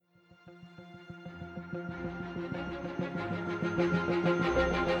Welcome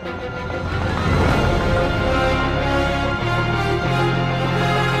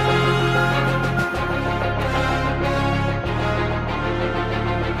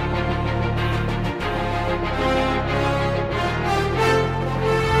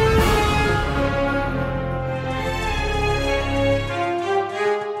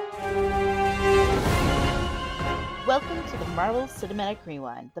to the Marvel Cinematic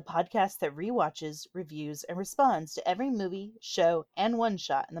Rewind, the podcast that rewatches, reviews, and responds to every movie, show, and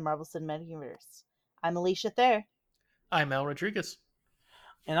one-shot in the Marvel Cinematic Universe. I'm Alicia Thayer. I'm Al Rodriguez.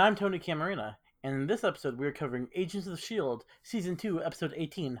 And I'm Tony Camarina. And in this episode, we're covering Agents of S.H.I.E.L.D., Season 2, Episode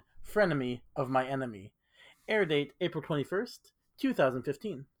 18, Frenemy of My Enemy. Air date, April 21st,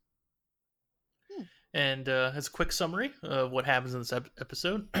 2015. And as a quick summary of what happens in this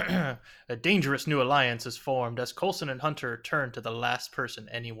episode, a dangerous new alliance is formed as Coulson and Hunter turn to the last person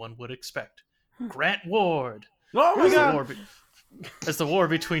anyone would expect, Grant Ward. Oh my god! As the war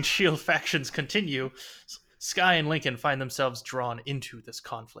between S.H.I.E.L.D. factions continue, Skye and Lincoln find themselves drawn into this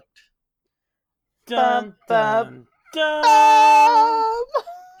conflict. Dun, dun, dun!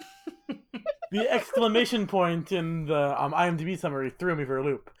 The exclamation point in the IMDb summary threw me for a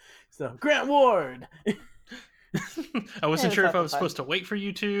loop. So, Grant Ward! I wasn't sure if I was supposed to wait for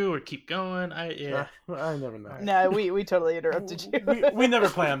you to or keep going. I never know. No, we totally interrupted you. we never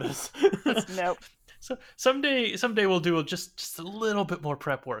plan this. Nope. So someday we'll do just a little bit more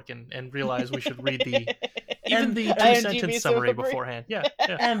prep work and realize we should read the 2-sentence summary beforehand. Yeah.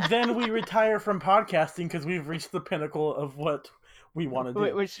 And then we retire from podcasting because we've reached the pinnacle of what we want to do.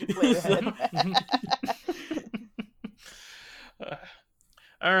 Which way ahead.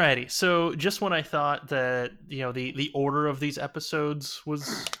 Alrighty, so just when I thought that the order of these episodes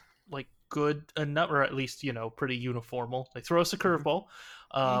was like good enough, or at least pretty uniformal, they throw us a curveball,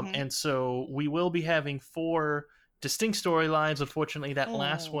 and so we will be having 4 distinct storylines. Unfortunately, that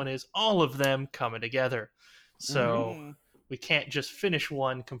last one is all of them coming together, so we can't just finish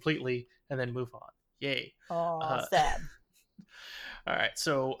one completely and then move on. Yay! Sad. All right,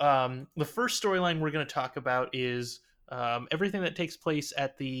 so the first storyline we're going to talk about is everything that takes place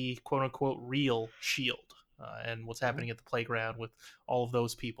at the quote-unquote real S.H.I.E.L.D. And what's happening at the playground with all of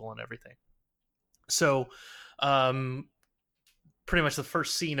those people and everything. So pretty much the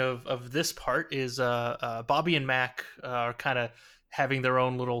first scene of this part is Bobby and Mac are kind of having their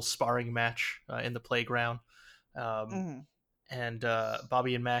own little sparring match in the playground. And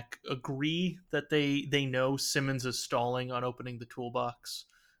Bobby and Mac agree that they know Simmons is stalling on opening the toolbox.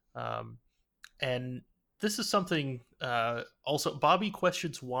 And this is something also Bobby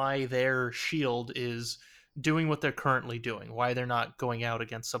questions why their S.H.I.E.L.D. is doing what they're currently doing, why they're not going out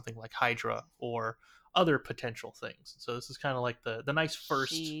against something like Hydra or other potential things. So this is kind of like the nice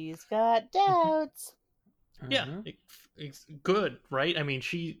first. She's got doubts. Yeah, it's good, right? I mean,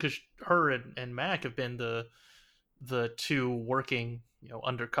 because her and Mac have been the two working,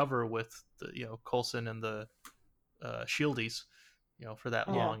 undercover with the Coulson and the Shieldies, for that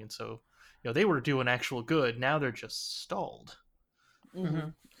long, and so. They were doing actual good. Now they're just stalled.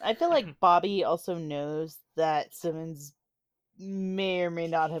 I feel like Bobby also knows that Simmons may or may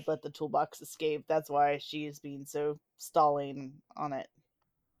not have let the toolbox escape. That's why she is being so stalling on it.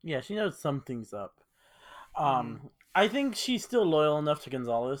 Yeah, she knows something's up. I think she's still loyal enough to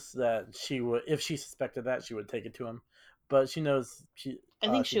Gonzalez that she would, if she suspected that, she would take it to him. But she knows I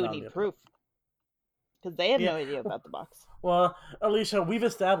think she would need proof. Because they have no idea about the box. Well, Alicia, we've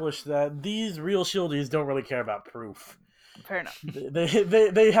established that these real Shieldies don't really care about proof. Fair enough.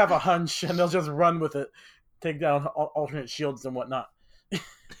 They have a hunch, and they'll just run with it. Take down alternate shields and whatnot.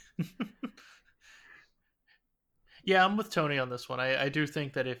 Yeah, I'm with Tony on this one. I do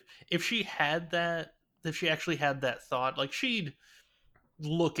think that if she actually had that thought, like she'd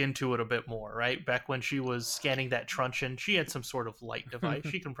look into it a bit more, right? Back when she was scanning that truncheon, she had some sort of light device.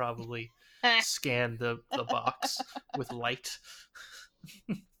 She can probably scan the box with light.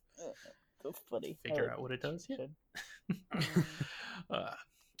 That's funny. Figure out what it does. Yeah.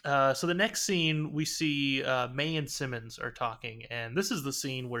 So the next scene we see May and Simmons are talking, and this is the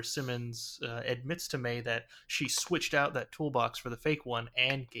scene where Simmons admits to May that she switched out that toolbox for the fake one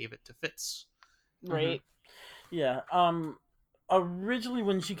and gave it to Fitz. Right. Yeah. Originally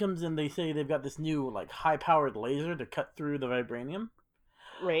when she comes in, they say they've got this new high-powered laser to cut through the vibranium.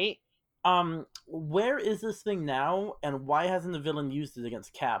 Right. Where is this thing now, and why hasn't the villain used it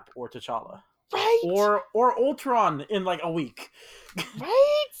against Cap or T'Challa? Right. Or Ultron in a week.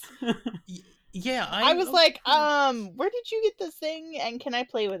 Right. Yeah, I was like, where did you get this thing, and can I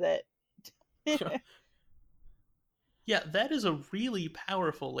play with it? Yeah, that is a really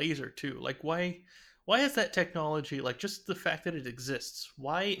powerful laser too. Like, why why is that technology, like, just the fact that it exists,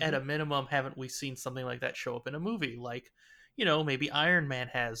 why at a minimum haven't we seen something like that show up in a movie? Like, maybe Iron Man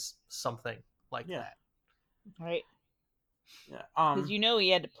has something like that. Right. Yeah. Because he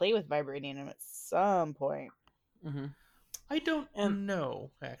had to play with vibranium at some point. I don't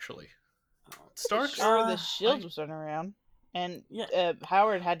know, actually. Stark? Sure, the shield was running around. And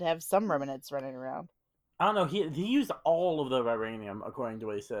Howard had to have some remnants running around. I don't know. He used all of the vibranium, according to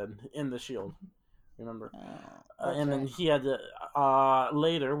what he said, in the shield. Remember? Okay. And then he had to,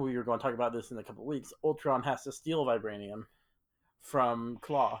 later, we were going to talk about this in a couple of weeks, Ultron has to steal vibranium from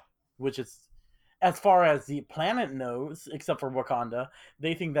Klaw, which is, as far as the planet knows, except for Wakanda,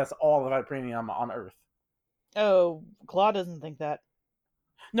 they think that's all the vibranium on Earth. Oh, Klaw doesn't think that.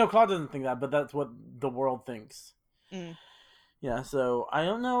 No, Klaw doesn't think that, but that's what the world thinks. Yeah, so I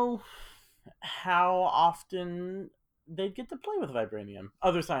don't know how often they'd get to play with vibranium.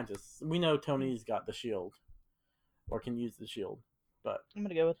 Other scientists. We know Tony's got the shield, or can use the shield, but I'm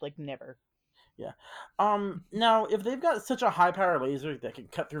gonna go with, like, never. Yeah. Now, if they've got such a high-power laser that can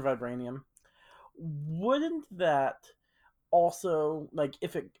cut through vibranium, wouldn't that also, like,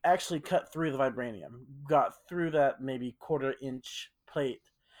 if it actually cut through the vibranium, got through that maybe quarter-inch plate,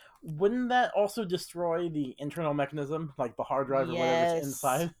 wouldn't that also destroy the internal mechanism, like the hard drive or whatever's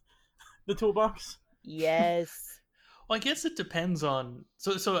inside the toolbox? Yes. Well, I guess it depends on...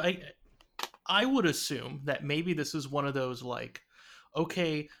 So I would assume that maybe this is one of those, like,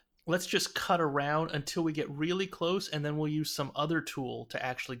 okay, let's just cut around until we get really close, and then we'll use some other tool to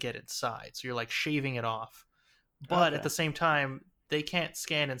actually get inside. So you're, like, shaving it off. But at the same time, they can't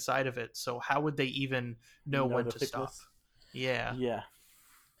scan inside of it, so how would they even know when to stop? Yeah.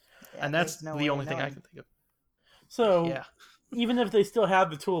 And that's the only thing I can think of. So, even if they still have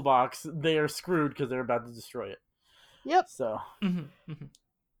the toolbox, they are screwed because they're about to destroy it. Yep. So,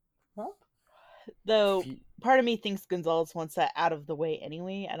 well, though part of me thinks Gonzalez wants that out of the way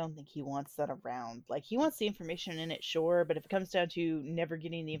anyway. I don't think he wants that around. Like, he wants the information in it, sure, but if it comes down to never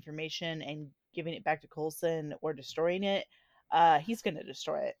getting the information and giving it back to Coulson or destroying it, he's going to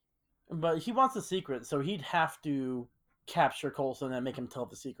destroy it. But he wants the secret, so he'd have to capture Coulson and make him tell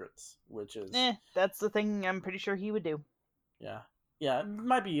the secrets, which is... that's the thing I'm pretty sure he would do. Yeah, it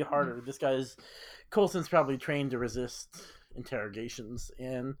might be harder. This guy's... Coulson's probably trained to resist interrogations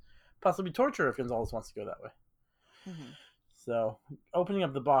and possibly torture if Gonzalez wants to go that way. So, opening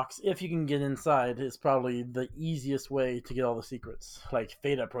up the box, if you can get inside, is probably the easiest way to get all the secrets, like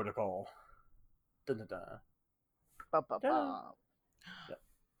Theta Protocol.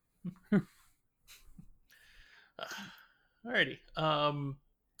 Alrighty.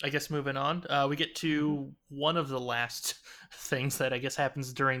 I guess moving on, we get to one of the last things that I guess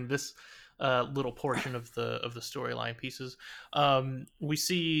happens during this little portion of the storyline pieces. We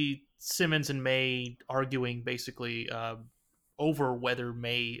see Simmons and May arguing basically over whether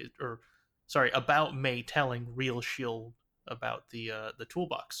about May telling Real Shield about the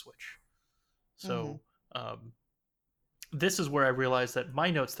toolbox switch. So this is where I realized that my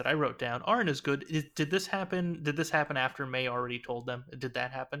notes that I wrote down aren't as good. Did this happen after May already told them? Did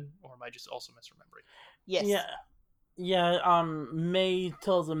that happen, or am I just also misremembering? Yes. Yeah. May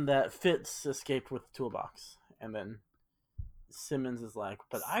tells him that Fitz escaped with the toolbox, and then Simmons is like,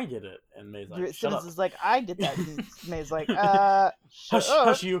 "But I did it," and May's like, "Shut Simmons up." is like, "I did that." And May's like,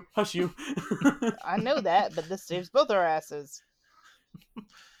 hush you." I know that, but this saves both our asses.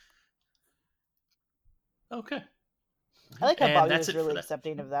 Okay. I like how Bobby was really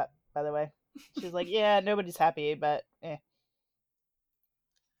accepting of that, by the way. She's like, yeah, nobody's happy, but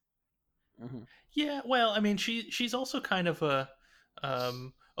Yeah, well, I mean, she's also kind of a,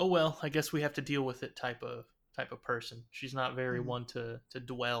 oh well, I guess we have to deal with it type of person. She's not very one to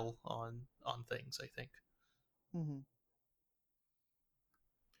dwell on things, I think.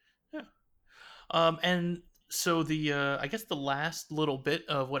 Yeah. And so the I guess the last little bit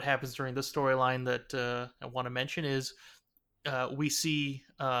of what happens during this storyline that I want to mention is we see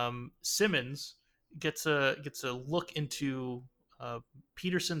Simmons gets a look into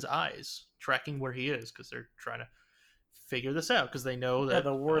Peterson's eyes, tracking where he is because they're trying to figure this out because they know that at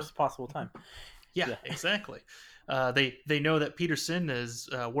the worst possible time. Yeah, exactly. They know that Peterson is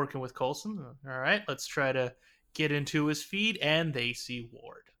working with Coulson. All right, let's try to get into his feed, and they see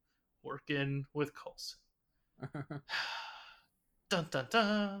Ward working with Coulson. Dun dun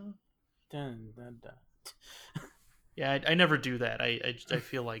dun. Dun dun dun. Yeah, I never do that. I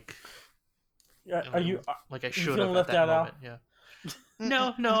feel like I should have left at that that moment. Yeah.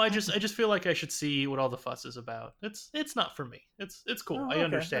 No. I just feel like I should see what all the fuss is about. It's not for me. It's cool. Oh, I okay,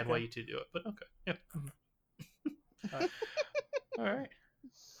 understand okay. why you two do it, but okay. Yeah. All right.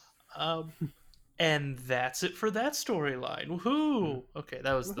 And that's it for that storyline. Woohoo! Okay,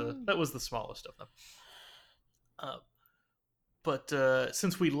 that was the smallest of them. But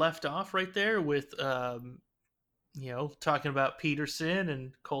since we left off right there with talking about Peterson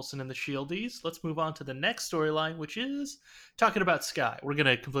and Coulson and the Shieldies, let's move on to the next storyline, which is talking about Skye. We're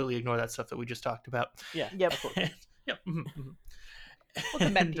gonna completely ignore that stuff that we just talked about. Yeah. Yep. Yep. We'll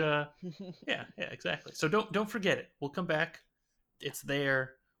come back to you. yeah, exactly. So don't forget it. We'll come back. It's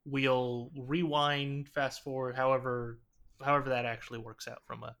there. We'll rewind, fast forward, however that actually works out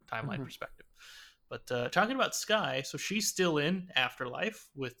from a timeline perspective. But talking about Skye, so she's still in Afterlife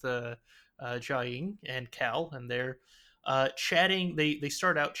with Jiaying and Cal, and they're chatting. They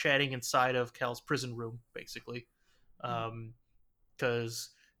start out chatting inside of Cal's prison room, basically, because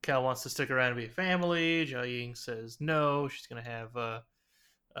Cal wants to stick around and be a family. Jiaying says no. She's going to have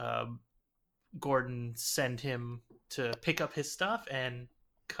Gordon send him to pick up his stuff and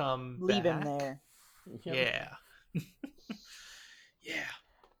come leave back. him there. Yeah. Yeah.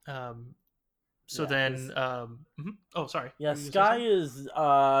 So Yeah, then, oh, sorry. Yeah, Skye is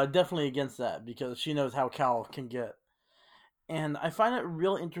definitely against that because she knows how Cal can get. And I find it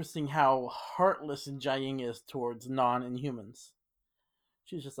real interesting how heartless Jiaying is towards non-Inhumans.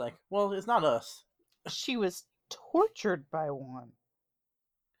 She's just like, well, it's not us. She was tortured by one.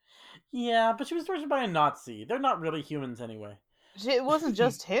 Yeah, but she was tortured by a Nazi. They're not really humans anyway. It wasn't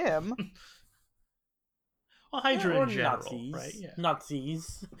just him. Well, Hydra in general, Nazis, right? Yeah.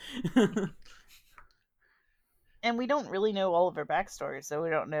 Nazis. And we don't really know all of her backstory, so we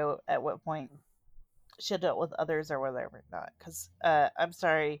don't know at what point she dealt with others or whatever not. Because, I'm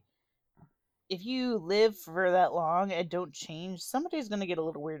sorry, if you live for that long and don't change, somebody's going to get a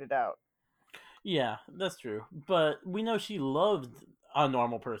little weirded out. Yeah, that's true. But we know she loved a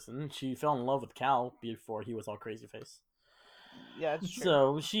normal person. She fell in love with Cal before he was all crazy face. Yeah, it's true.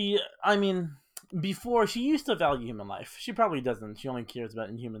 So before she used to value human life. She probably doesn't. She only cares about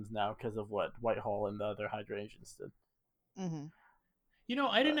Inhumans now because of what Whitehall and the other Hydra agents did. Mm-hmm.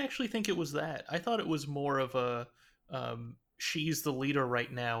 I didn't actually think it was that. I thought it was more of a she's the leader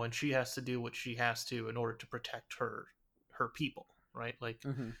right now and she has to do what she has to in order to protect her people, right? Like,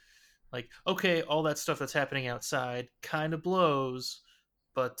 okay, all that stuff that's happening outside kind of blows,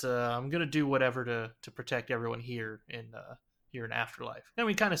 but I'm gonna do whatever to protect everyone here in Afterlife. And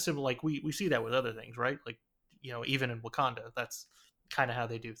we kind of similar, like we see that with other things, right? Like, even in Wakanda, that's kind of how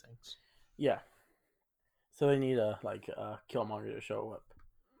they do things. Yeah. So they need a Killmonger to show up,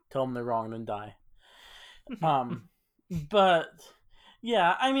 tell them they're wrong, then die. But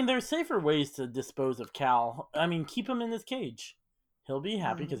yeah, there's safer ways to dispose of Cal. Keep him in his cage. He'll be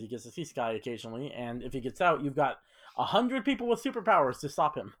happy because he gets to see Skye occasionally, and if he gets out, you've got 100 people with superpowers to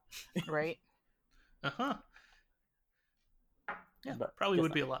stop him. Right. Yeah, but probably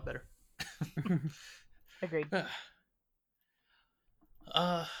would be a lot better. Agreed.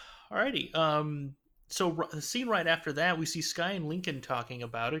 Alrighty. So the scene right after that, we see Skye and Lincoln talking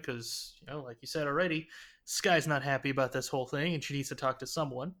about it because, like you said already, Skye's not happy about this whole thing and she needs to talk to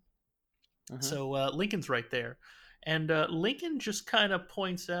someone. So Lincoln's right there. And Lincoln just kind of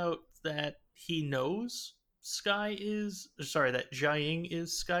points out that he knows that Jiaying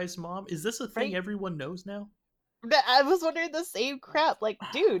is Skye's mom. Is this a thing everyone knows now? I was wondering the same crap. Like,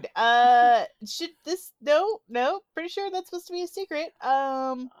 dude, should this... No, pretty sure that's supposed to be a secret.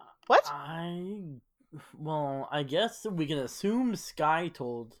 What? I guess we can assume Skye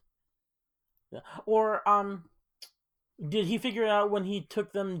told... Or, did he figure it out when he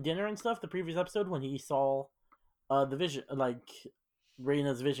took them dinner and stuff, the previous episode, when he saw the vision, like,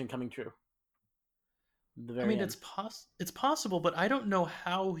 Raina's vision coming true? It's possible, but I don't know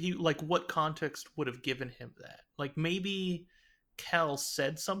how he, like, what context would have given him that. Like, maybe Cal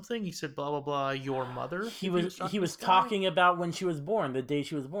said something. He said, blah, blah, blah, your mother. He was talking about when she was born, the day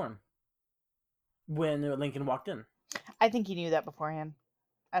she was born. When Lincoln walked in. I think he knew that beforehand.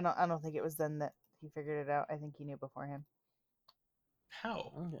 I don't think it was then that he figured it out. I think he knew beforehand.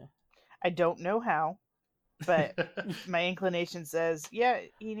 How? Okay. I don't know how, but my inclination says, yeah,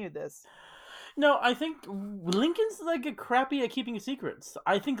 he knew this. No, I think Lincoln's like a crappy at keeping secrets.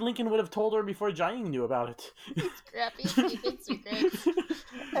 I think Lincoln would have told her before Jiaying knew about it. He's crappy at keeping secrets.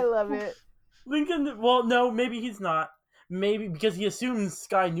 I love it. Lincoln, well, no, maybe he's not. Maybe because he assumes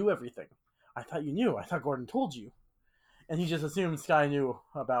Skye knew everything. I thought you knew. I thought Gordon told you. And he just assumed Skye knew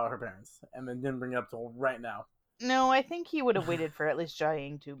about her parents and then didn't bring it up till right now. No, I think he would have waited for at least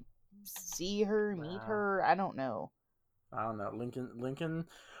Jiaying to see her, meet her. I don't know. Lincoln.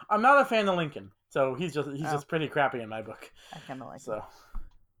 I'm not a fan of Lincoln, so he's just pretty crappy in my book. I kind of like so. him.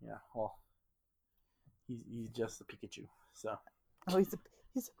 Yeah, well, he's just a Pikachu. So. Oh, he's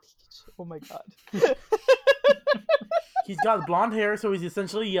He's a Pikachu. Oh my god. He's got blonde hair, so he's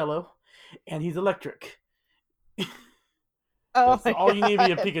essentially yellow, and he's electric. Oh That's all you need to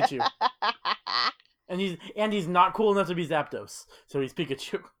be a Pikachu. And he's not cool enough to be Zapdos, so he's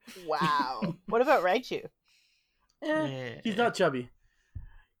Pikachu. Wow. What about Raichu? He's not chubby.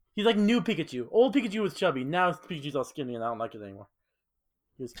 He's like new Pikachu. Old Pikachu was chubby. Now Pikachu's all skinny, and I don't like it anymore.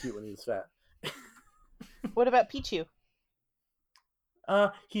 He was cute when he was fat. What about Pichu?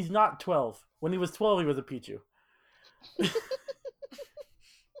 He's not 12. When he was 12, he was a Pichu.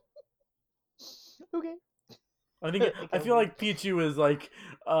 Okay. I feel like Pichu is like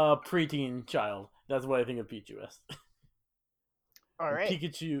a preteen child. That's what I think of Pichu as. All right.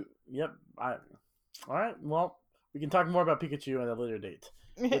 Pikachu. Yep. All right. Well, we can talk more about Pikachu at a later date,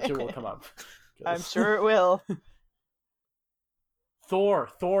 which it will come up. I'm sure it will. Thor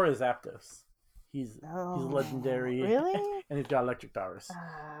is Zapdos. He's legendary. Really? And he's got electric powers.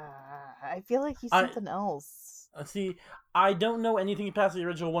 I feel like he's something else. See, I don't know anything past the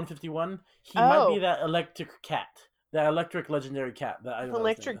original 151. He might be that electric cat. That electric legendary cat. That I don't know.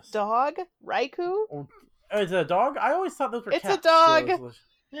 Electric dog? Raikou? Oh, is it a dog? I always thought those were cats. It's a dog!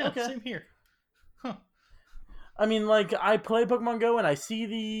 Yeah, okay. Same here. Huh. I mean, like, I play Pokemon Go and I see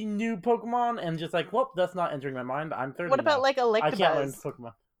the new Pokemon and just like, well, that's not entering my mind. I'm 30 What about, now. like, Electabuzz? I can't learn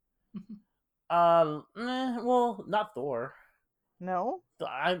Pokemon. Well, not Thor. No?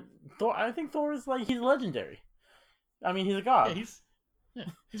 I think Thor is like, he's legendary. I mean, he's a god. Yeah,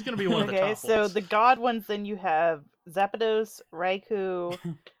 he's gonna be one of the top ones. Okay, so the god ones, then you have Zapdos, Raikou,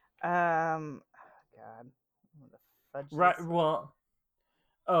 God. Right, well,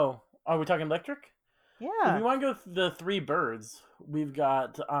 are we talking electric? Yeah. If we want to go the three birds, we've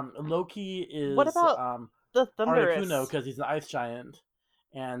got, Loki is... What about the Thundurus? Articuno, because he's an ice giant,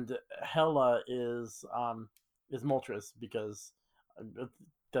 and Hela is Moltres, because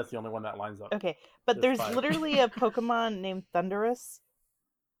that's the only one that lines up. Okay, but there's literally a Pokemon named Thundurus.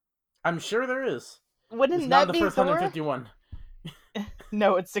 I'm sure there is. Wouldn't it's that not be the first Thor? 151.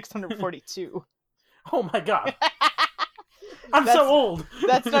 No, it's 642. Oh my god. I'm so old.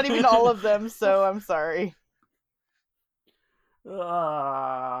 That's not even all of them, so I'm sorry.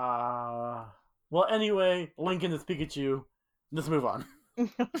 Well, anyway, Lincoln is Pikachu. Let's move on.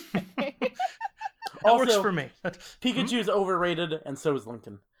 That also, works for me. Pikachu is overrated, and so is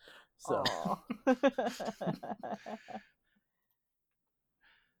Lincoln. So.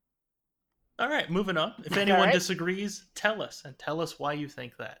 All right, moving on. If anyone disagrees, tell us why you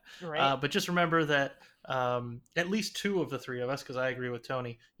think that. Right. But just remember that at least two of the three of us, because I agree with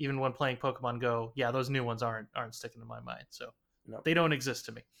Tony, even when playing Pokemon Go, yeah, those new ones aren't sticking to my mind, so they don't exist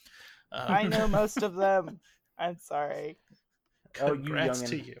to me. I know most of them. I'm sorry. Congrats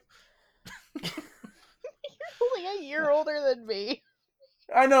to you. You're only a year older than me.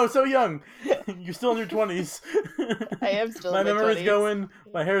 I know, so young. You're still in your 20s. I am still in my my memory's 20s. going.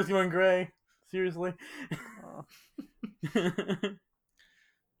 My hair's going gray. Seriously.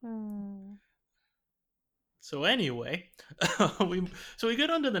 So anyway, we get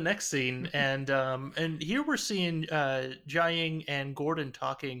on to the next scene, and here we're seeing Jiaying and Gordon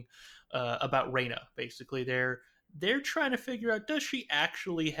talking about Reina. Basically, they're trying to figure out, does she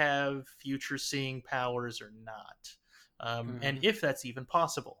actually have future seeing powers or not, and if that's even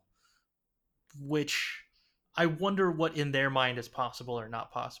possible. Which I wonder what in their mind is possible or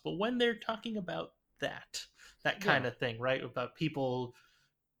not possible when they're talking about that kind of thing, right? About people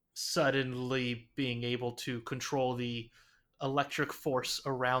suddenly being able to control the electric force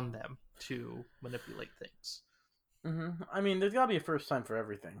around them to manipulate things. I mean, there's got to be a first time for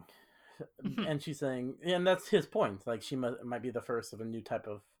everything. And she's saying, and that's his point, like she might be the first of a new type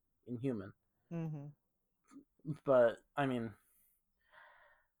of inhuman. But, I mean,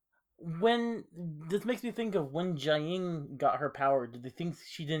 when this makes me think of when Jiaying got her power, did they think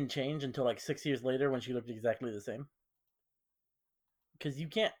she didn't change until like 6 years later when she looked exactly the same? Because you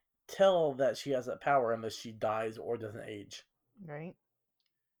can't tell that she has that power unless she dies or doesn't age. Right.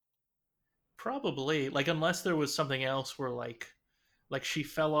 Probably, like, unless there was something else where like she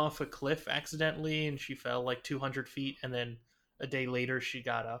fell off a cliff accidentally and she fell like 200 feet and then a day later she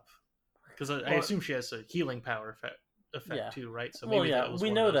got up. Because I assume she has a healing power effect too, right? So maybe that was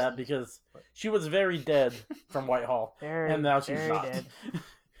we know that because she was very dead from Whitehall, and now she's not. Dead.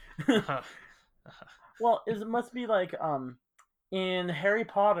 Well, it must be like in Harry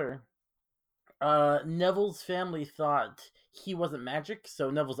Potter, Neville's family thought he wasn't magic, so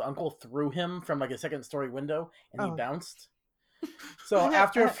Neville's uncle threw him from like a second-story window, and he bounced. So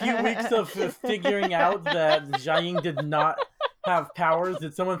after a few weeks of figuring out that Jiaying did not have powers,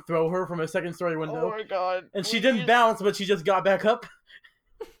 did someone throw her from a second-story window? Oh my god! And she didn't bounce, but she just got back up.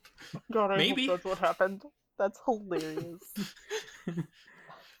 God, I Maybe. hope that's what happened. That's hilarious.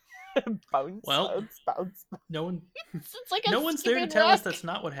 Bounce, Well, bounce, bounce. no one, It's like no one's there to tell us that's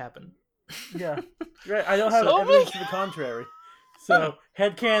not what happened. Yeah, right. I don't have So- evidence to the contrary. So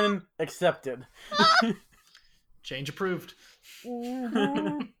headcanon accepted. Change approved.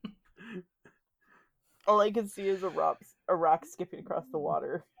 Mhm. All I can see is a rock skipping across the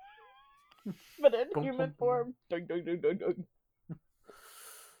water, but in Gum, human gum, form. Dun, dun, dun, dun, dun.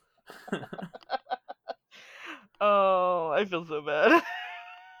 Oh, I feel so bad.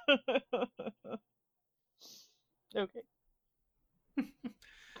 Okay.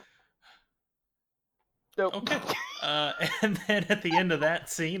 Nope. Okay. And then at the end of that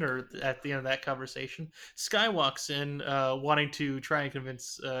scene, or at the end of that conversation, Sky walks in, wanting to try and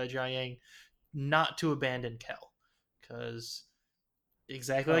convince Jiayang not to abandon Kel, because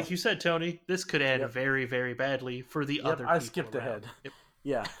exactly like you said, Tony, this could end very, very badly for the other people. I skipped around. ahead. Yep.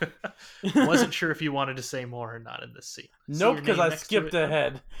 Yeah. Wasn't sure if you wanted to say more or not in this scene. Nope, because I skipped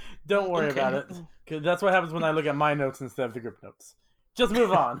ahead. Don't worry about it. Because that's what happens when I look at my notes instead of the group notes. Just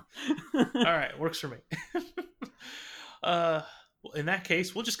move on. All right, works for me. Well, in that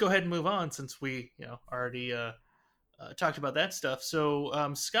case, we'll just go ahead and move on since we, already talked about that stuff.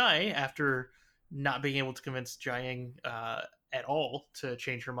 So, Sky, after not being able to convince Jiayang at all to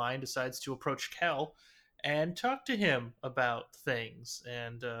change her mind, decides to approach Kel and talk to him about things,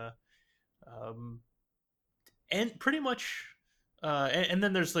 and pretty much. And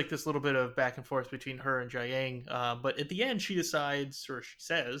then there's like this little bit of back and forth between her and Jiayang, but at the end she decides, or she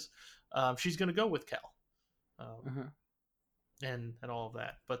says, she's going to go with Kel, and all of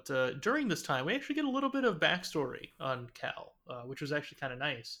that. But during this time, we actually get a little bit of backstory on Kel, which was actually kind of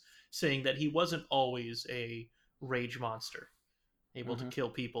nice, saying that he wasn't always a rage monster, able to kill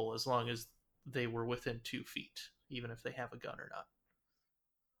people as long as they were within 2 feet, even if they have a gun or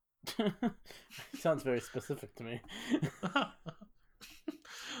not. Sounds very specific to me.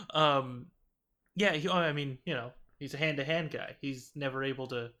 Yeah, I mean, he's a hand-to-hand guy. He's never able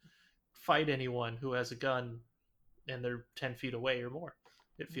to fight anyone who has a gun and they're 10 feet away or more,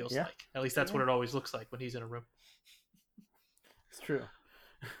 it feels like. At least that's what it always looks like when he's in a room. It's true.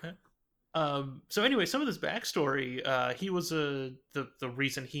 So anyway, some of this backstory, he was the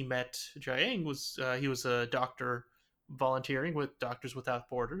reason he met Jiayang was he was a doctor volunteering with Doctors Without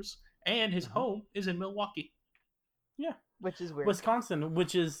Borders, and his home is in Milwaukee. Yeah. Which is weird. Wisconsin,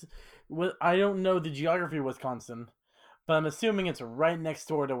 I don't know the geography of Wisconsin, but I'm assuming it's right next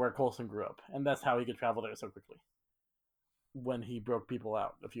door to where Coulson grew up, and that's how he could travel there so quickly when he broke people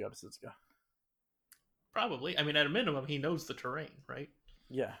out a few episodes ago. Probably. I mean, at a minimum, he knows the terrain, right?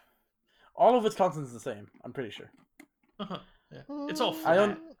 Yeah. All of Wisconsin's the same, I'm pretty sure. Yeah. It's all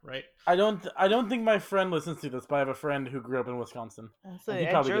flat, right? I don't think my friend listens to this, but I have a friend who grew up in Wisconsin. So I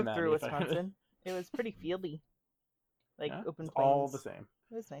drove through Wisconsin. It was pretty fieldy. Open plains. All the same.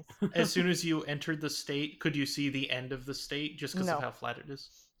 It was nice. As soon as you entered the state, could you see the end of the state just because of how flat it is?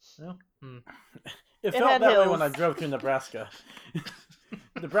 No? It felt that way when I drove through Nebraska.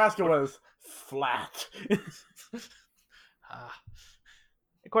 Nebraska was flat.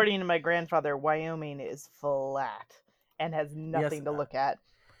 According to my grandfather, Wyoming is flat and has nothing to look at.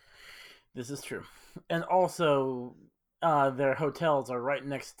 This is true. And also, their hotels are right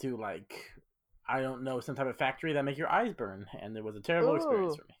next to, I don't know, some type of factory that make your eyes burn. And it was a terrible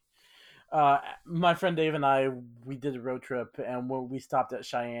experience for me. My friend Dave and I, we did a road trip, and we stopped at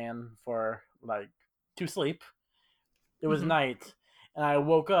Cheyenne for, to sleep. It was night. And I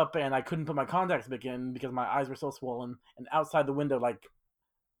woke up, and I couldn't put my contacts back in because my eyes were so swollen. And outside the window,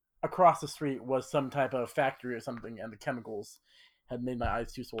 across the street was some type of factory or something, and the chemicals had made my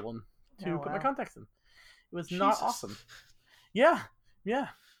eyes too swollen to put my contacts in. It was not awesome. Yeah.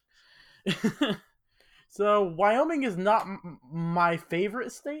 So Wyoming is not my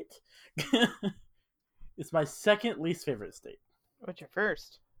favorite state. It's my second least favorite state. What's your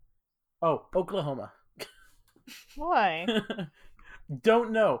first? Oh, Oklahoma. Why?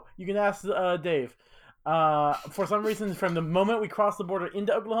 Don't know. You can ask Dave. For some reason, from the moment we crossed the border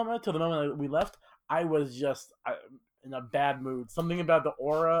into Oklahoma to the moment we left, I was just in a bad mood. Something about the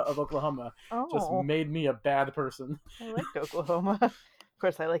aura of Oklahoma just made me a bad person. I liked Oklahoma. Of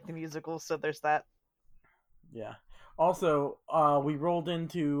course, I like the musical, so there's that. Yeah. Also, we rolled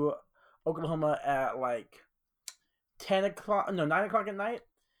into Oklahoma at 9 o'clock at night.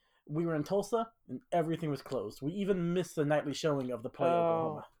 We were in Tulsa, and everything was closed. We even missed the nightly showing of the play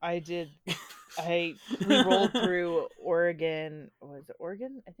Oklahoma. I did. We rolled through Oregon. Was it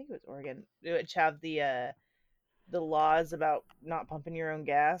Oregon? I think it was Oregon. Which have the laws about not pumping your own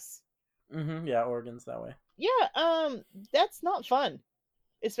gas. Yeah, Oregon's that way. Yeah, that's not fun.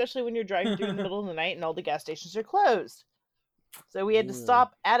 especially when you're driving through in the middle of the night and all the gas stations are closed. So we had to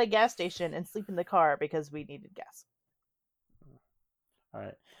stop at a gas station and sleep in the car because we needed gas. All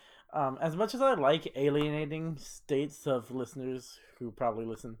right. As much as I like alienating states of listeners who probably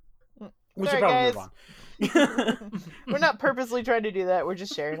listen, we should probably move on. We're not purposely trying to do that. We're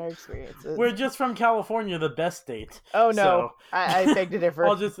just sharing our experiences. We're just from California, the best state. Oh no, so I beg to differ.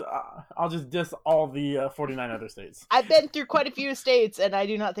 I'll just diss all the 49 other states. I've been through quite a few states, and I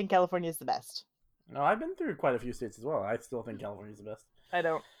do not think California is the best. No, I've been through quite a few states as well. I still think California is the best. I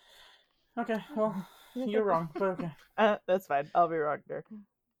don't. Okay, well, you're wrong, but okay. That's fine. I'll be wrong there.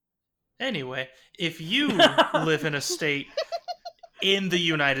 Anyway, if you live in a state in the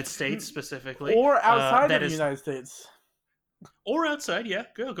United States specifically, or outside of the United States, or outside, yeah,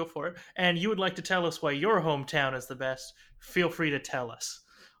 go for it, and you would like to tell us why your hometown is the best, feel free to tell us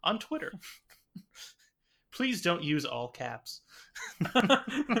on Twitter. Please don't use all caps.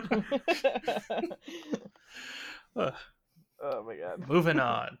 Oh my god. Moving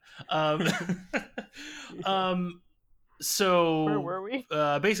on. So where were we?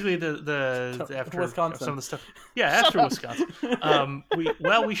 Basically, the after Wisconsin. Some of the stuff. Yeah, after Wisconsin.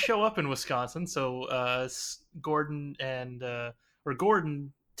 We show up in Wisconsin. So Gordon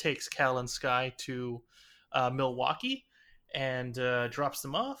takes Cal and Skye to Milwaukee and drops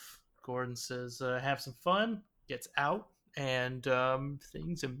them off. Gordon says, "Have some fun." Gets out, and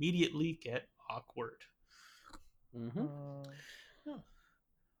things immediately get awkward. Mm-hmm.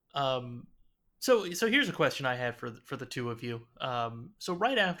 So here's a question I had for the two of you. So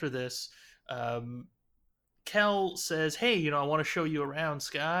right after this, Kel says, "Hey, I want to show you around,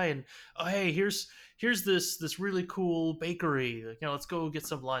 Skye, and hey, here's this really cool bakery. Let's go get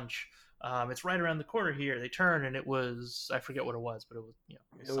some lunch. It's right around the corner here." They turn, and it was, I forget what it was, but it was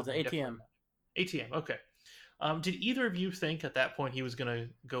it was an ATM. ATM. Okay. Did either of you think at that point he was gonna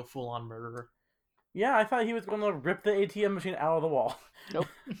go full on murderer? Yeah, I thought he was going to rip the ATM machine out of the wall. Nope.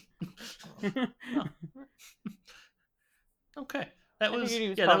 Okay, that was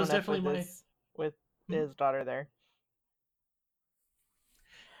definitely with his daughter there.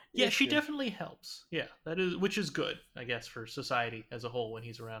 Yeah, she definitely helps. Yeah, which is good, I guess, for society as a whole when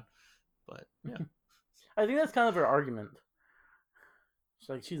he's around. But yeah, I think that's kind of her argument. It's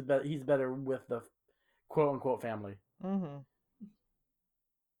like he's better with the quote unquote family. Mm-hmm.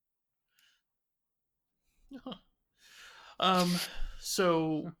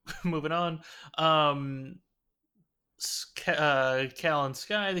 So moving on, Cal and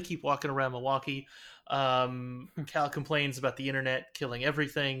Skye, they keep walking around Milwaukee. Cal complains about the internet killing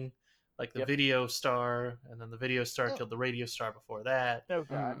everything, like the video star, and then the video star killed the radio star before that. Oh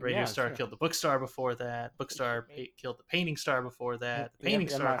god. Radio star killed the book star before that. Book star killed the painting star before that. The painting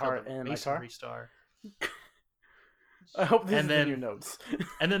star killed the masonry star. I hope this is in your notes.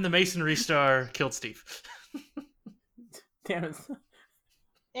 And then the masonry star killed Steve. Damn it.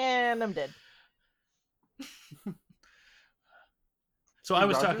 And I'm dead. So I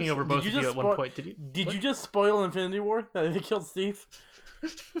was talking over both of you at one point. Did you just spoil Infinity War? That they killed Steve?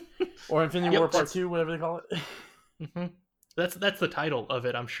 Or Infinity War Part 2, whatever they call it? Mm-hmm. That's the title of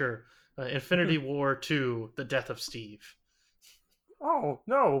it, I'm sure. Infinity War 2, The Death of Steve. Oh,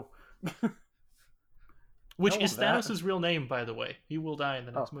 no. Which is Thanos' real name, by the way. He will die in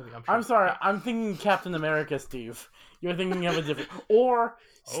the next movie, I'm sure. I'm sorry, I'm thinking Captain America Steve. You're thinking of a different... Or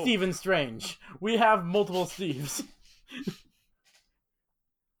Stephen Strange. We have multiple Steves.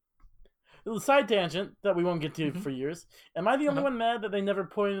 Side tangent that we won't get to for years. Am I the only one mad that they never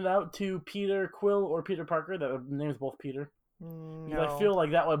pointed out to Peter Quill or Peter Parker that the name's both Peter? No. I feel like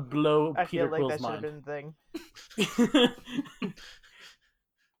that would blow Peter Quill's mind. I feel like that should have been the thing.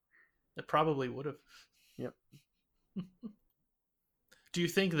 It probably would have. Yep. Do you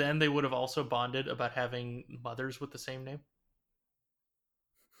think then they would have also bonded about having mothers with the same name?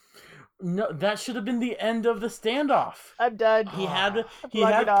 No, that should have been the end of the standoff. I'm done. He had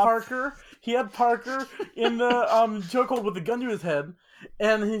Parker. He had Parker in the chokehold with the gun to his head,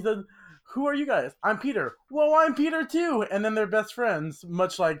 and he said, "Who are you guys?" "I'm Peter." "Well, I'm Peter too." And then they're best friends,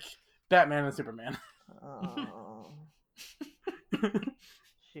 much like Batman and Superman. Oh.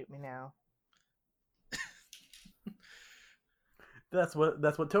 Shoot me now. That's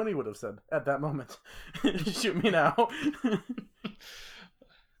what Tony would have said at that moment. Shoot me now.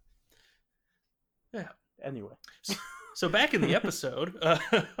 Yeah. Anyway. So back in the episode,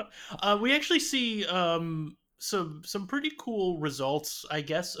 we actually see some pretty cool results, I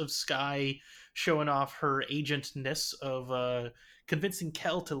guess, of Skye showing off her agentness of convincing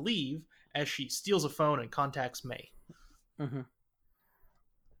Kel to leave as she steals a phone and contacts May. Mm-hmm.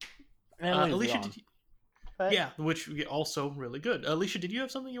 Alicia, But... yeah, which also really good. Alicia, did you have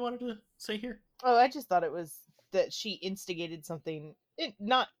something you wanted to say here? Oh, I just thought it was that she instigated something,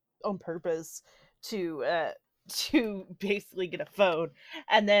 not on purpose, to basically get a phone,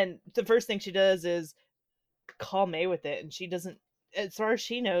 and then the first thing she does is call May with it, and she doesn't, as far as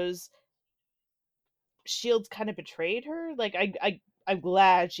she knows, Shield's kind of betrayed her. Like, I'm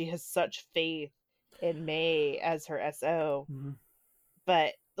glad she has such faith in May as her SO,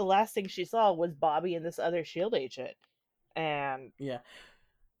 but the last thing she saw was Bobby and this other Shield agent, and yeah,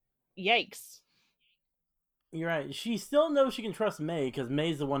 yikes. You're right. She still knows she can trust May because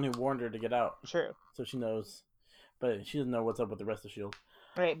May's the one who warned her to get out. True. So she knows, but she doesn't know what's up with the rest of Shield.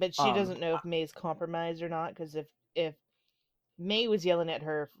 Right, but she doesn't know if May's compromised or not, because if May was yelling at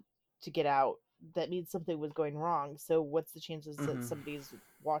her to get out, that means something was going wrong. So what's the chances that somebody's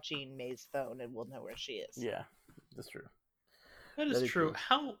watching May's phone and will know where she is? Yeah, that's true. That is true.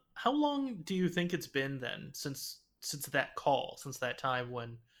 How long do you think it's been then since that call, since that time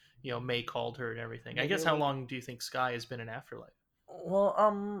when May called her and everything? I guess how long do you think Skye has been in Afterlife?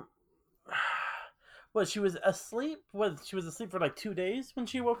 Well, what, she was asleep? She was asleep for like 2 days when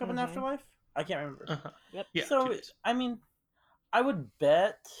she woke up in Afterlife? I can't remember. Yep. Yeah. So I mean, I would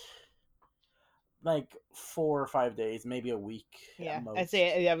bet like 4 or 5 days, maybe a week. Yeah, at most.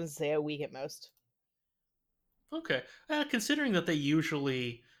 I would say a week at most. Okay. Considering that they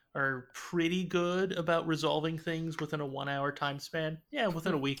usually are pretty good about resolving things within a 1 hour time span, yeah,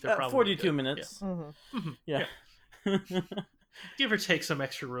 within a week they're probably 42 good. minutes. Yeah. Give or take some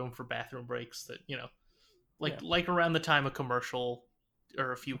extra room for bathroom breaks that like around the time a commercial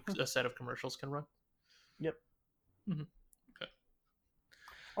or a set of commercials can run. Yep. Okay.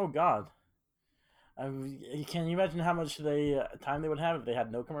 Oh God. Can you imagine how much time they would have if they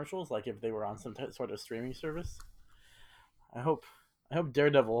had no commercials? Like if they were on some sort of streaming service. I hope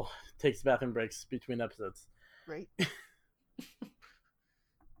Daredevil takes bathroom breaks between episodes. Right.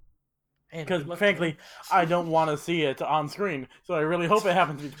 Because frankly, I don't want to see it on screen, so I really hope it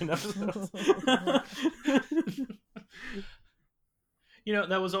happens between episodes.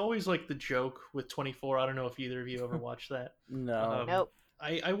 That was always like the joke with 24. I don't know if either of you ever watched that. No. Nope.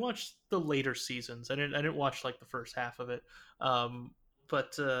 I watched the later seasons. I didn't watch like the first half of it.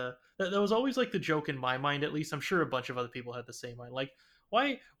 But that was always like the joke in my mind, at least. I'm sure a bunch of other people had the same mind. Like,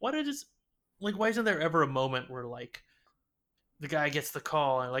 why isn't there ever a moment where like the guy gets the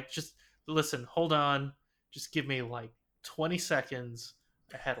call and like, just listen, hold on, just give me like 20 seconds.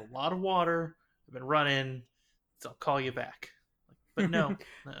 I had a lot of water. I've been running. So I'll call you back. But no.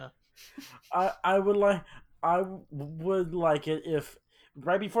 I would like it if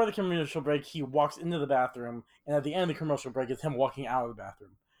right before the commercial break he walks into the bathroom, and at the end of the commercial break is him walking out of the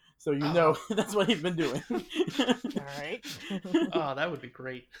bathroom. So that's what he's been doing. All right. Oh, that would be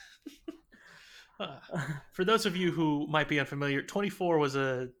great. For those of you who might be unfamiliar, 24 was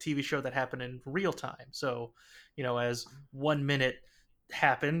a TV show that happened in real time. So, as 1 minute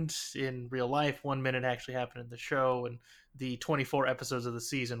happened in real life, 1 minute actually happened in the show, and the 24 episodes of the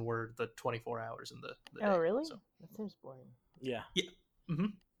season were the 24 hours in the day. Oh, really? So. That seems boring. Yeah. Mm-hmm.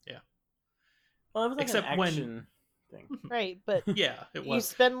 Yeah. Well, it was like except an action thing. Right, but yeah, it was. You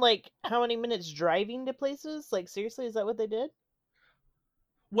spend like how many minutes driving to places? Like, seriously, is that what they did?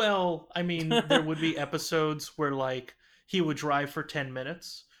 Well, I mean, there would be episodes where like he would drive for 10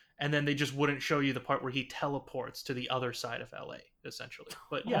 minutes and then they just wouldn't show you the part where he teleports to the other side of LA, essentially.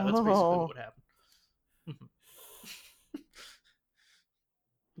 But yeah, that's basically what happened.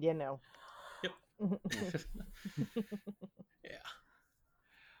 Yeah, no. Yep. Yeah.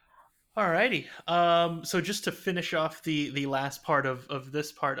 Alrighty. So just to finish off the last part of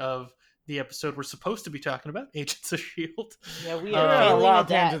this part of the episode we're supposed to be talking about, Agents of S.H.I.E.L.D. Yeah, we are a lot of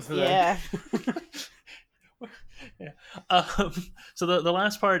tangents today. Yeah. So the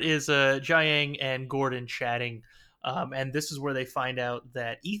last part is Jiaying and Gordon chatting, and this is where they find out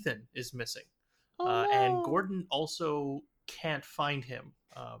that Ethan is missing. No. And Gordon also can't find him.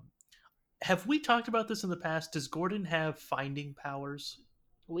 Have we talked about this in the past? Does Gordon have finding powers?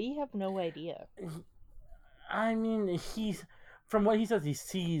 We have no idea. I mean, from what he says, he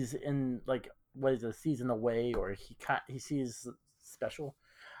sees in like sees in a way, or he sees special.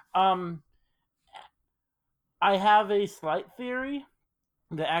 I have a slight theory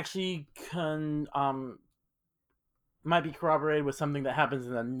that actually might be corroborated with something that happens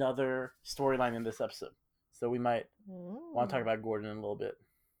in another storyline in this episode. So we might want to talk about Gordon in a little bit.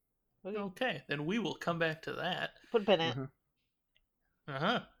 Okay, then we will come back to that. Put a pin in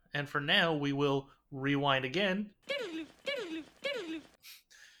it. And for now, we will rewind again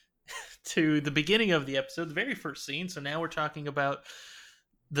to the beginning of the episode, the very first scene. So now we're talking about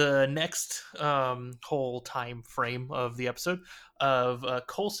the next whole time frame of the episode of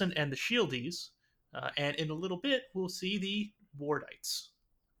Coulson and the Shieldies, and in a little bit we'll see the Wardites,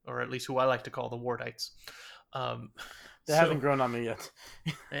 or at least who I like to call the Wardites. They haven't grown on me yet.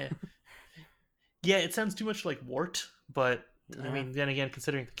 Yeah, it sounds too much like Wart, but I mean, then again,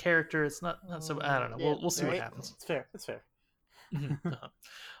 considering the character, it's not so. I don't know. We'll see what happens. It's fair. It's fair.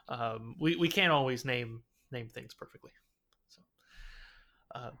 We can't always name things perfectly. So,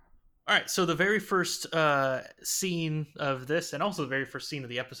 all right. So the very first scene of this, and also the very first scene of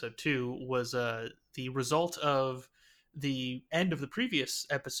the episode too, was the result of the end of the previous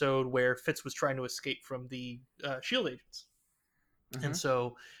episode where Fitz was trying to escape from the Shield agents, and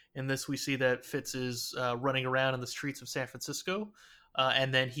so in this we see that Fitz is running around in the streets of San Francisco,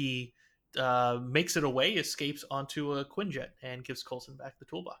 and then he makes it away, escapes onto a Quinjet, and gives Coulson back the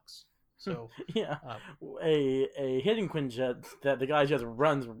toolbox. So yeah, a hidden Quinjet that the guy just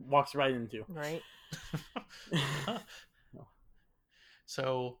walks right into. Right.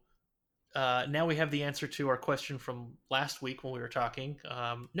 So now we have the answer to our question from last week when we were talking.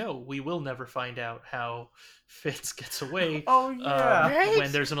 No, we will never find out how Fitz gets away. Right?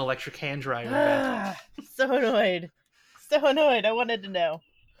 When there's an electric hand dryer event. So annoyed. I wanted to know.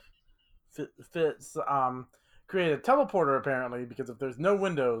 Fitz created a teleporter apparently, because if there's no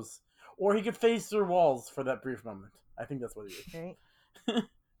windows, or he could phase through walls for that brief moment. I think that's what he is. Right.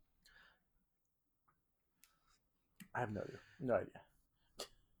 I have no idea.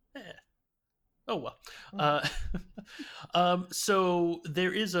 Yeah. Oh well. So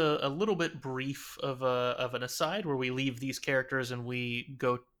there is a little bit brief of an aside where we leave these characters and we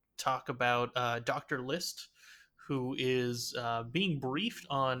go talk about Dr. List, who is being briefed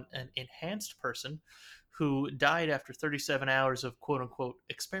on an enhanced person who died after 37 hours of quote-unquote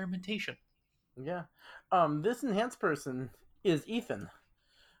experimentation. Yeah. This enhanced person is Ethan.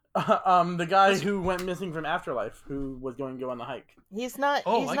 The guy who went missing from Afterlife, who was going to go on the hike. He's not.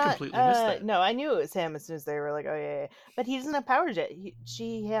 Oh, I completely missed that. No, I knew it was him as soon as they were like, "Oh yeah," but he doesn't have powers yet.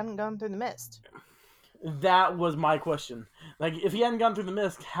 She hadn't gone through the mist. That was my question. Like, if he hadn't gone through the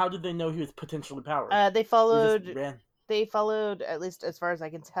mist, how did they know he was potentially powered? They followed. They followed, at least as far as I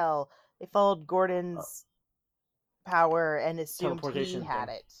can tell, they followed Gordon's power and assumed he had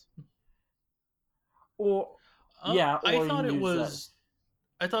it. Or yeah, I thought it was.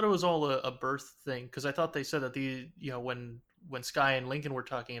 I thought it was all a birth thing, because I thought they said that when Skye and Lincoln were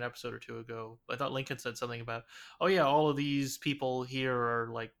talking an episode or two ago, I thought Lincoln said something about, oh yeah, all of these people here are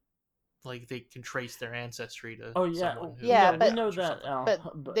like they can trace their ancestry to. Oh yeah, someone who but we know that.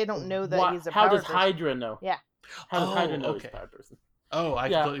 But they don't know that he's a how power does Hydra know? Yeah. How does Hydra know he's a power person? Oh, I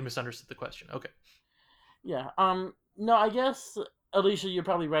completely misunderstood the question. Okay. Yeah. No, I guess Alicia, you're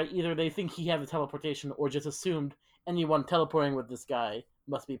probably right. Either they think he had the teleportation, or just assumed anyone teleporting with this guy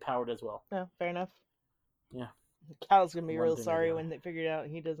must be powered as well. No, fair enough. Yeah. Cal's gonna be real sorry when they figure it out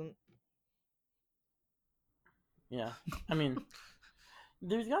he doesn't. Yeah. I mean,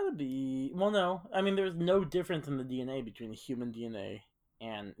 there's gotta be... Well, no. I mean, there's no difference in the DNA between the human DNA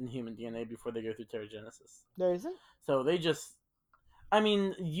and inhuman DNA before they go through Terrigenesis. There isn't? So they just... I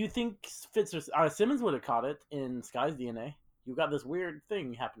mean, you think Fitz or Simmons would have caught it in Skye's DNA. You got this weird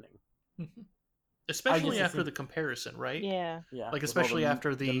thing happening. Especially after the comparison, right? Yeah. Like, especially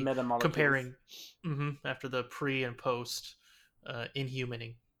after the comparing, after the pre and post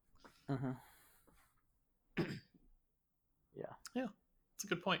inhumaning. Yeah, that's a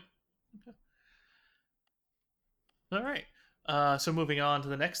good point. Okay. All right. So moving on to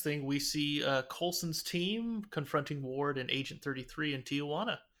the next thing, we see Coulson's team confronting Ward and Agent 33 in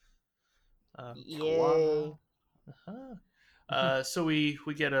Tijuana. Yay. So we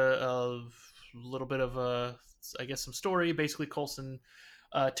get a little bit of I guess some story. Basically, Coulson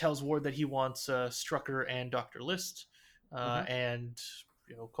tells Ward that he wants Strucker and Dr. List, and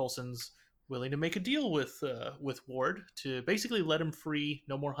Coulson's willing to make a deal with Ward to basically let him free,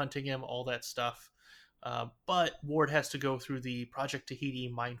 no more hunting him, all that stuff. But Ward has to go through the Project Tahiti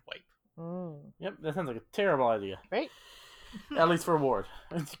mind wipe. Yep, that sounds like a terrible idea. Right? At least for Ward.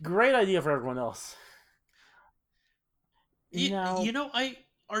 It's a great idea for everyone else.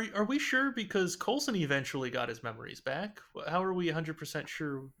 Are we sure? Because Coulson eventually got his memories back. How are we 100%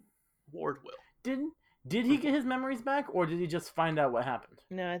 sure Ward will? Did he get his memories back, or did he just find out what happened?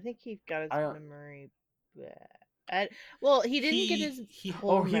 No, I think he got his memory back. He didn't get his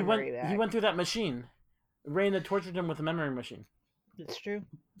whole memory back. He went through that machine. Raina tortured him with a memory machine. It's true.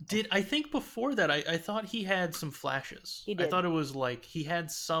 I think before that, I thought he had some flashes. He did. I thought it was like he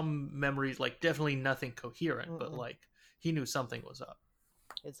had some memories, like definitely nothing coherent, but like he knew something was up.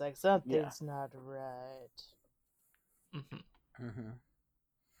 It's like something's not right.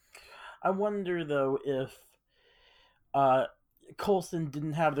 I wonder though if Coulson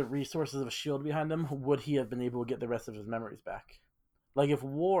didn't have the resources of S.H.I.E.L.D. behind him, would he have been able to get the rest of his memories back? Like if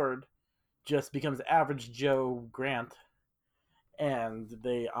Ward just becomes average Joe Grant and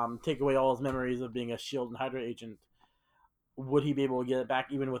they take away all his memories of being a S.H.I.E.L.D. and Hydra agent, would he be able to get it back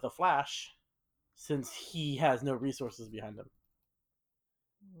even with a Flash, since he has no resources behind him?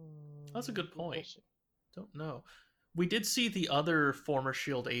 That's a good point. Don't know. We did see the other former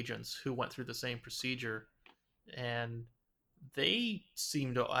S.H.I.E.L.D. agents who went through the same procedure, and they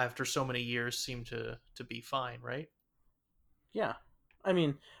seem to, after so many years, seem to be fine, right? Yeah. I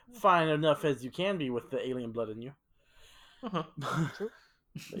mean, fine enough as you can be with the alien blood in you. Uh-huh.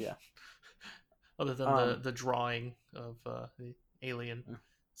 But yeah. Other than the drawing of the alien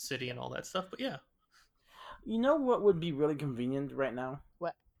city and all that stuff, but yeah. You know what would be really convenient right now?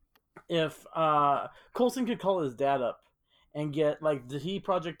 What? If Coulson could call his dad up and get like the He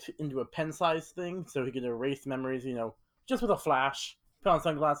Project into a pen-sized thing, so he could erase memories, just with a flash. Put on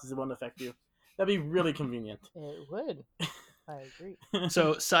sunglasses, it won't affect you. That'd be really convenient. It would. I agree.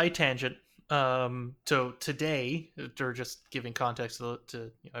 So, side tangent. So today, or just giving context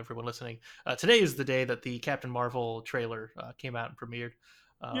to everyone listening, today is the day that the Captain Marvel trailer came out and premiered.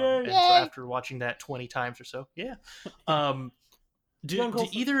 And so after watching that 20 times or so, do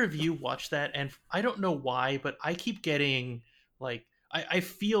either of you watch that? And I don't know why, but I keep getting like I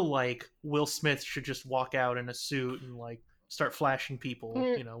feel like Will Smith should just walk out in a suit and like start flashing people,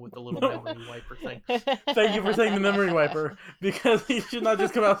 with the little memory wiper thing. Thank you for saying the memory wiper, because he should not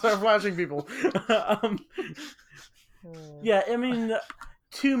just come out and start flashing people. Yeah, I mean,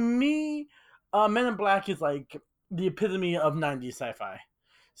 to me, Men in Black is like the epitome of 90s sci-fi.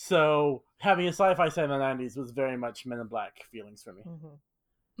 So having a sci-fi set in the 90s was very much Men in Black feelings for me.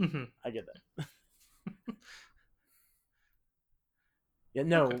 Mm-hmm. Mm-hmm. I get that. Yeah,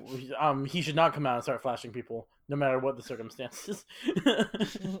 no, okay. He should not come out and start flashing people, no matter what the circumstances.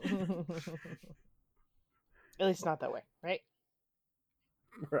 At least not that way, right?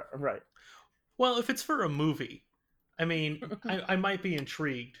 Right. Well, if it's for a movie, I mean, I might be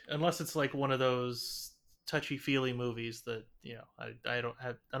intrigued, unless it's like one of those touchy-feely movies that I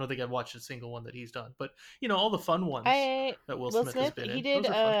don't think I've watched a single one that he's done, but all the fun ones that Will Smith has been in. He did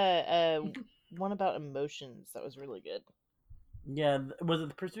one about emotions that was really good. Yeah, was it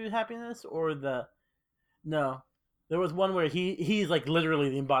The Pursuit of Happiness or No, there was one where he's like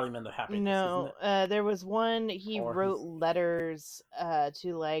literally the embodiment of happiness. No, there was one he wrote letters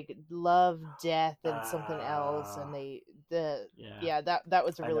to like love, death, and something else, and that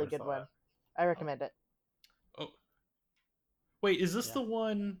was a really good one. I recommend it. Oh, wait, is this the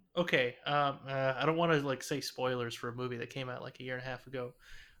one? Okay, I don't want to like say spoilers for a movie that came out like a year and a half ago.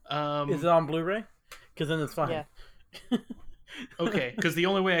 Is it on Blu-ray? Because then it's fine. Yeah. Okay, because the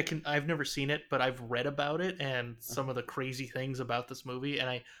only way I've never seen it, but I've read about it and some of the crazy things about this movie, and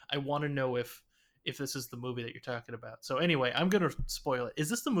I want to know if this is the movie that you're talking about. So anyway, I'm gonna spoil it. Is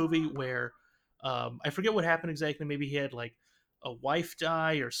this the movie where I forget what happened exactly? Maybe he had like a wife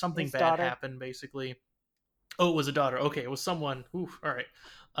die or something bad happen, basically. Oh, it was a daughter. Okay, it was someone. Ooh, all right.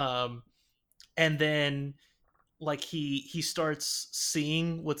 And then like he starts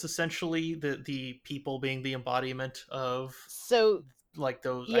seeing what's essentially the people being the embodiment of like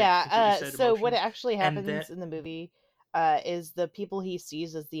those so what actually happens in the movie is the people he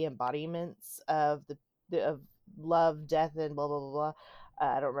sees as the embodiments of of love, death, and blah blah blah blah.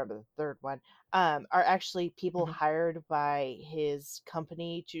 I don't remember the third one. Are actually people hired by his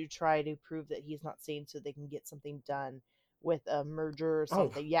company to try to prove that he's not sane, so they can get something done with a merger or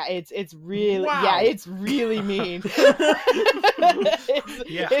something. Yeah, it's really it's really mean.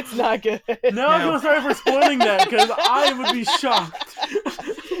 It's not good. No, I'm so sorry for spoiling that, because I would be shocked.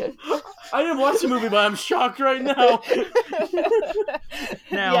 I didn't watch the movie, but I'm shocked right now.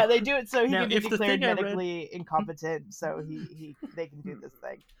 Yeah, they do it so he can be declared medically incompetent, so they can do this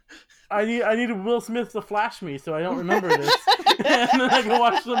thing. I need Will Smith to flash me so I don't remember this, and then I can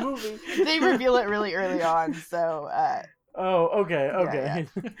watch the movie. They reveal it really early on, so. Oh, okay.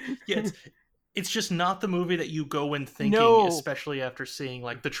 Yeah, it's just not the movie that you go in thinking, especially after seeing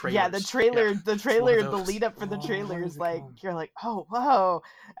like the trailer. Yeah, the trailer, the lead up for the trailer is like you're like, oh whoa,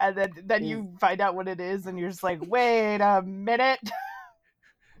 and then you find out what it is, and you're just like, wait a minute.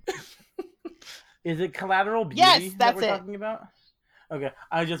 Is it Collateral Beauty? Yes, that's we're talking about. Okay,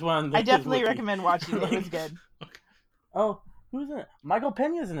 I just wanted. I definitely recommend watching it. It was good. Oh. Who's in it? Michael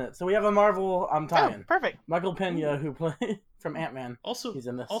Pena's in it. So we have a Marvel tie-in. Oh, perfect. Michael Pena, who played from Ant-Man. Also, he's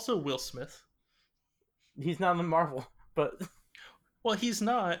in this. Also Will Smith. He's not in Marvel, but... Well, he's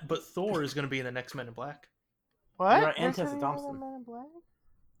not, but Thor is going to be in the next Men in Black. What? You're right, and Tessa Thompson. Men in Black?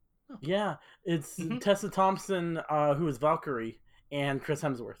 Yeah, it's Tessa Thompson, who is Valkyrie, and Chris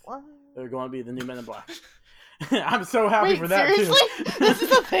Hemsworth. What? They're going to be the new Men in Black. I'm so happy for that seriously? too. This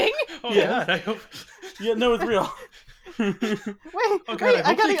is a thing? Oh God, I hope. Yeah, no, it's real. Wait, Oh God,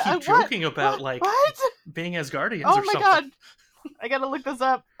 I hope they keep joking about what? being as Guardians Oh or my something. God, I gotta look this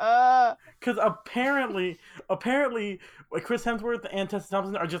up. Because apparently, like, Chris Hemsworth and Tessa